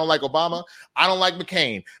 look, I don't like Obama, I don't like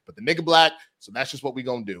McCain, but the nigga black, so that's just what we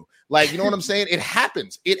gonna do. Like, you know what I'm saying? It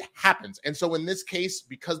happens. And so in this case,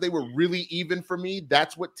 because they were really even for me,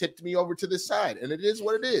 that's what tipped me over to this side. And it is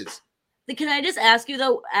what it is. Can I just ask you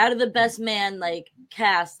though, out of the Best Man like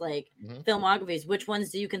cast, like filmographies, which ones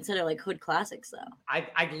do you consider like hood classics though?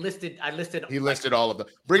 I listed. He listed all of them.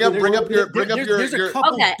 Bring up your Okay,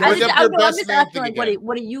 I'm just asking like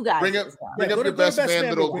what do you guys? Bring up your Best Man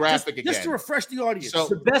little graphic again. Just to refresh the audience. So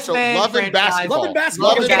the Best Man Love and Basketball.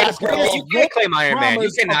 You can't claim Iron Man.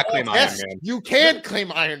 You cannot claim Iron Man. You can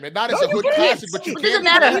claim Iron Man, not as a hood classic, but you can. It doesn't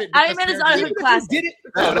matter. Iron Man is not a hood classic. Did it?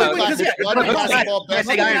 Basketball, Best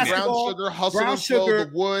Man, Brown Sugar, Hustle and Flow,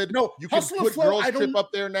 The Wood. No, you can put Girls Trip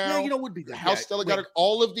up there now. Yeah, would be good. House Stella got it.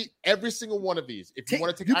 All of every single one of these. If you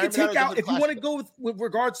want to take Iron Man out, if you want to go with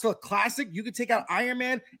regards to a classic, you can take out Iron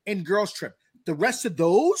Man and Girls Trip. The rest of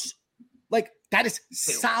those, like that is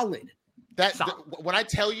solid. When I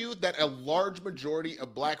tell you that a large majority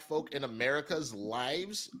of Black folk in America's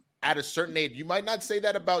lives at a certain age, you might not say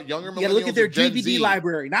that about younger millennials. Look at their DVD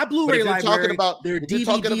library, not Blu-ray library. Their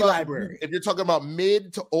DVD library. If you're talking about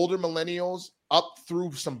mid to older millennials up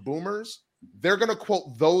through some boomers, they're gonna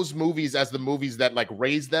quote those movies as the movies that like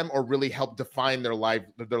raised them or really helped define their life.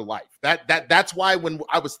 That's why when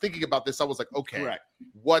I was thinking about this, I was like, okay,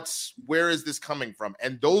 where is this coming from?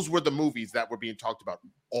 And those were the movies that were being talked about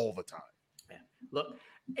all the time. Yeah. Look,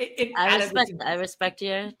 I respect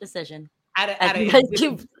your decision.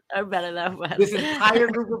 You are better than us. This entire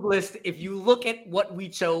group of lists, if you look at what we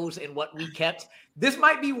chose and what we kept, this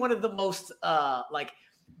might be one of the most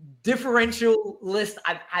differential list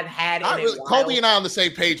I've had. Not really. Kobe and I on the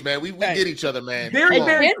same page, man. We get each other, man. Very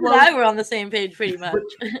I were on the same page pretty much.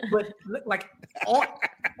 But like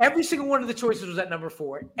every single one of the choices was at number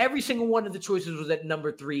 4. Every single one of the choices was at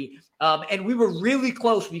number 3. And we were really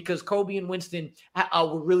close because Kobe and Winston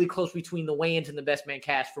were really close between the Wayans and the Best Man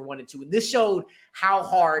cast for 1 and 2. And this showed how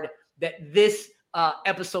hard that this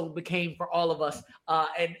episode became for all of us.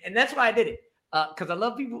 And that's why I did it. Because I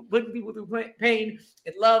love putting people through pain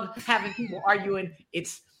and love having people arguing.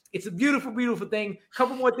 It's a beautiful, beautiful thing. A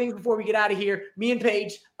couple more things before we get out of here. Me and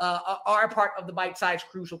Paige are a part of the Bite Size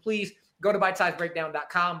Crew, so please go to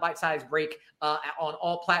bitesizebreakdown.com, Bite Size Break on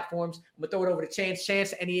all platforms. I'm going to throw it over to Chance.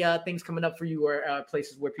 Chance, any things coming up for you or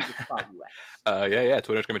places where people can follow you at? Yeah.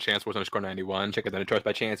 Twitter's coming Chance _91. Check out the Choice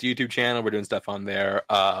by Chance YouTube channel. We're doing stuff on there.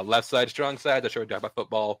 Left Side, Strong Side. That's sure we talk about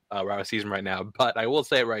football. We're out of season right now, but I will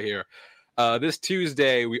say it right here. This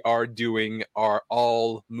Tuesday, we are doing our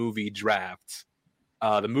all movie drafts.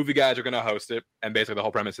 The movie guys are going to host it. And basically the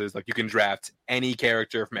whole premise is like you can draft any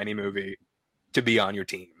character from any movie to be on your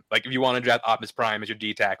team. Like if you want to draft Optimus Prime as your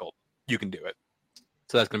D tackle, you can do it.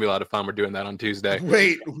 So that's going to be a lot of fun. We're doing that on Tuesday.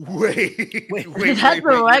 Wait. That's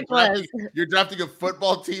reckless. You're drafting a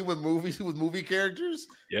football team with movie characters?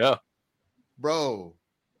 Yeah. Bro.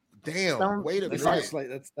 Damn. Wait a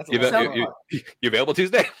minute. You available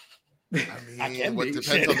Tuesday? I mean, what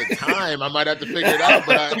depends on the time. I might have to figure it out,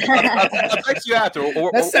 but I'll text you after.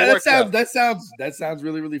 That sounds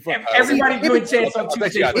really, really fun. Everybody doing Chance on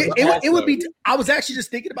Tuesday. It would be. I was actually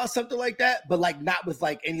just thinking about something like that, but like not with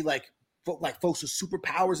like any like folks with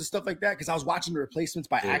superpowers and stuff like that. Because I was watching The Replacements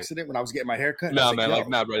by accident when I was getting my hair cut. No, man,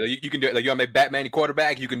 brother. You can do it. Like you want to make Batman your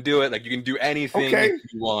quarterback, you can do it. Like you can do anything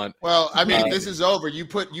you want. Well, I mean, this is over. You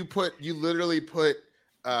literally put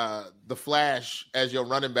the Flash as your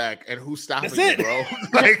running back, and who's stopping you, bro?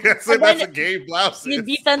 Like that's a game blouse. The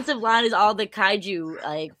defensive line is all the kaiju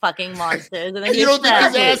like fucking monsters, and then you don't think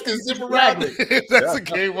his ass can zip around it. That's a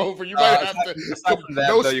game over. You might have to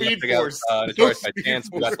no speed force.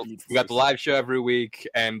 We got the live show every week,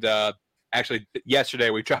 and actually yesterday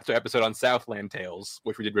we dropped our episode on Southland Tales,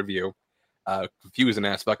 which we did review. Confusing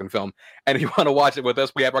ass fucking film. And if you want to watch it with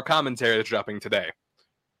us, we have our commentary that's dropping today.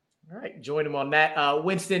 All right, join him on that.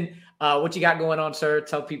 Winston, what you got going on, sir?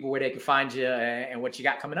 Tell people where they can find you and what you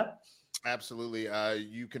got coming up. Absolutely.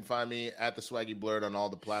 You can find me at the Swaggy Blurred on all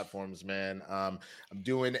the platforms, man. I'm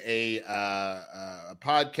doing a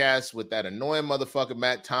podcast with that annoying motherfucker,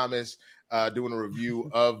 Matt Thomas, doing a review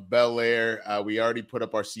of Bel Air. We already put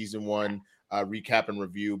up our season 1 recap and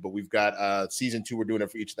review, but we've got season 2. We're doing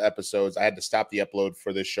it for each of the episodes. I had to stop the upload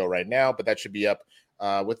for this show right now, but that should be up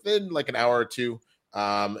within like an hour or two.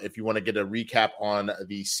 if you want to get a recap on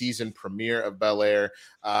the season premiere of Bel-Air.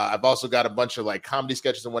 I've also got a bunch of like comedy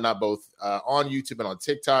sketches and whatnot, both on YouTube and on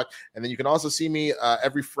TikTok. And then you can also see me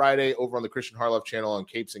every Friday over on the Christian Harloff channel on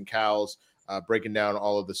Capes and Cows, breaking down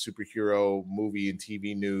all of the superhero movie and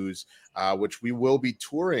TV news, which we will be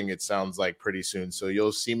touring, it sounds like, pretty soon. So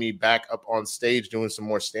you'll see me back up on stage doing some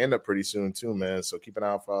more stand-up pretty soon too, man. So keep an eye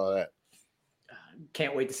out for all that.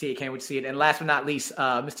 Can't wait to see it. And last but not least,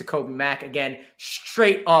 Mr. Kobe Mack, again,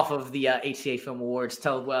 straight off of the HCA Film Awards.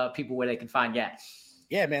 Tell people where they can find you at.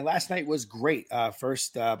 Yeah, man, last night was great.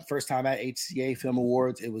 First time at HCA Film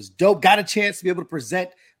Awards. It was dope. Got a chance to be able to present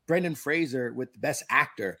Brendan Fraser with the Best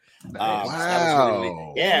Actor.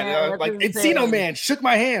 Wow. Like Encino Man shook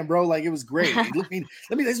my hand, bro. Like, it was great.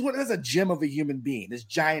 That's a gem of a human being. This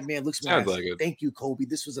giant man looks at me and said, "Thank you, Kobe.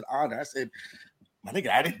 This was an honor." I said, "My nigga,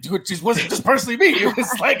 I didn't do it. Just wasn't just personally me. It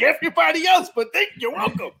was like everybody else. But you're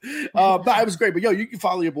welcome." But it was great. But yo, you can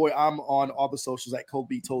follow your boy. I'm on all the socials at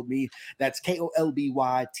Kobe Told Me. That's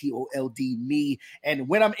KOLBYTOLD me. And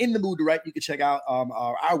when I'm in the mood to write, you can check out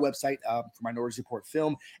our website for Minorities Report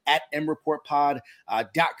Film at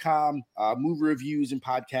mreportpod.com. Movie reviews and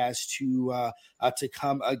podcasts to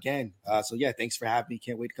come again. So yeah, thanks for having me.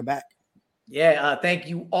 Can't wait to come back. Yeah, thank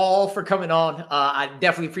you all for coming on. I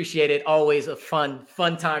definitely appreciate it. Always a fun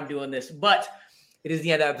time doing this. But it is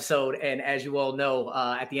the end of the episode, and as you all know,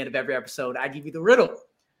 at the end of every episode, I give you the riddle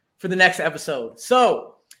for the next episode.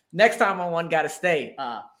 So next time on One Gotta Stay,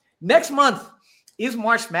 next month is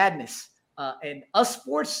March Madness, and us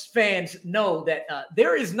sports fans know that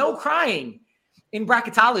there is no crying in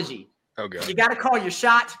bracketology. Oh, God. You got to call your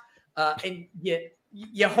shot, and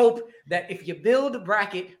you hope that if you build a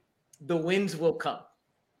bracket, the wins will come.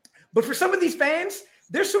 But for some of these fans,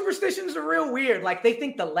 their superstitions are real weird. Like, they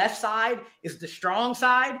think the left side is the strong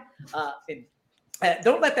side. And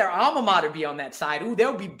don't let their alma mater be on that side. Ooh,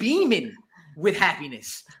 they'll be beaming with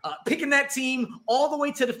happiness. Picking that team all the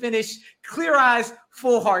way to the finish, clear eyes,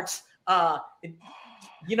 full hearts. But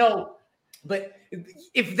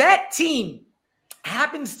if that team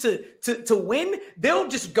happens to win, they'll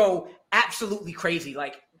just go absolutely crazy.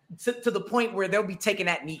 Like, to the point where they'll be taking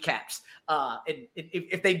at kneecaps. And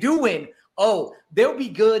if they do win, they'll be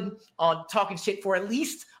good on talking shit for at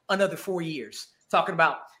least another 4 years. Talking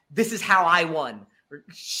about, this is how I won. Or,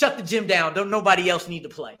 shut the gym down. Don't nobody else need to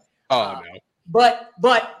play. No. But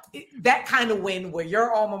that kind of win where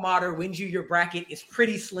your alma mater wins you your bracket is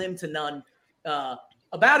pretty slim to none.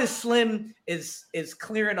 About as slim as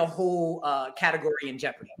clearing a whole category in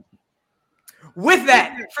Jeopardy. With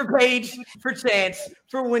that, for Paige, for Chance,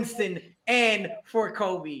 for Winston, and for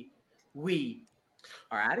Kobe, we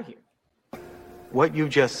are out of here. What you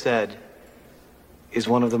just said is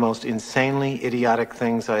one of the most insanely idiotic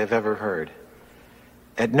things I have ever heard.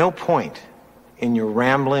 At no point in your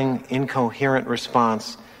rambling, incoherent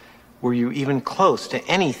response were you even close to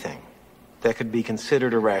anything that could be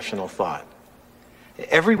considered a rational thought.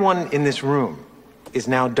 Everyone in this room is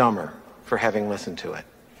now dumber for having listened to it.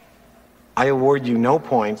 I award you no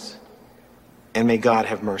points, and may God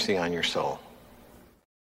have mercy on your soul.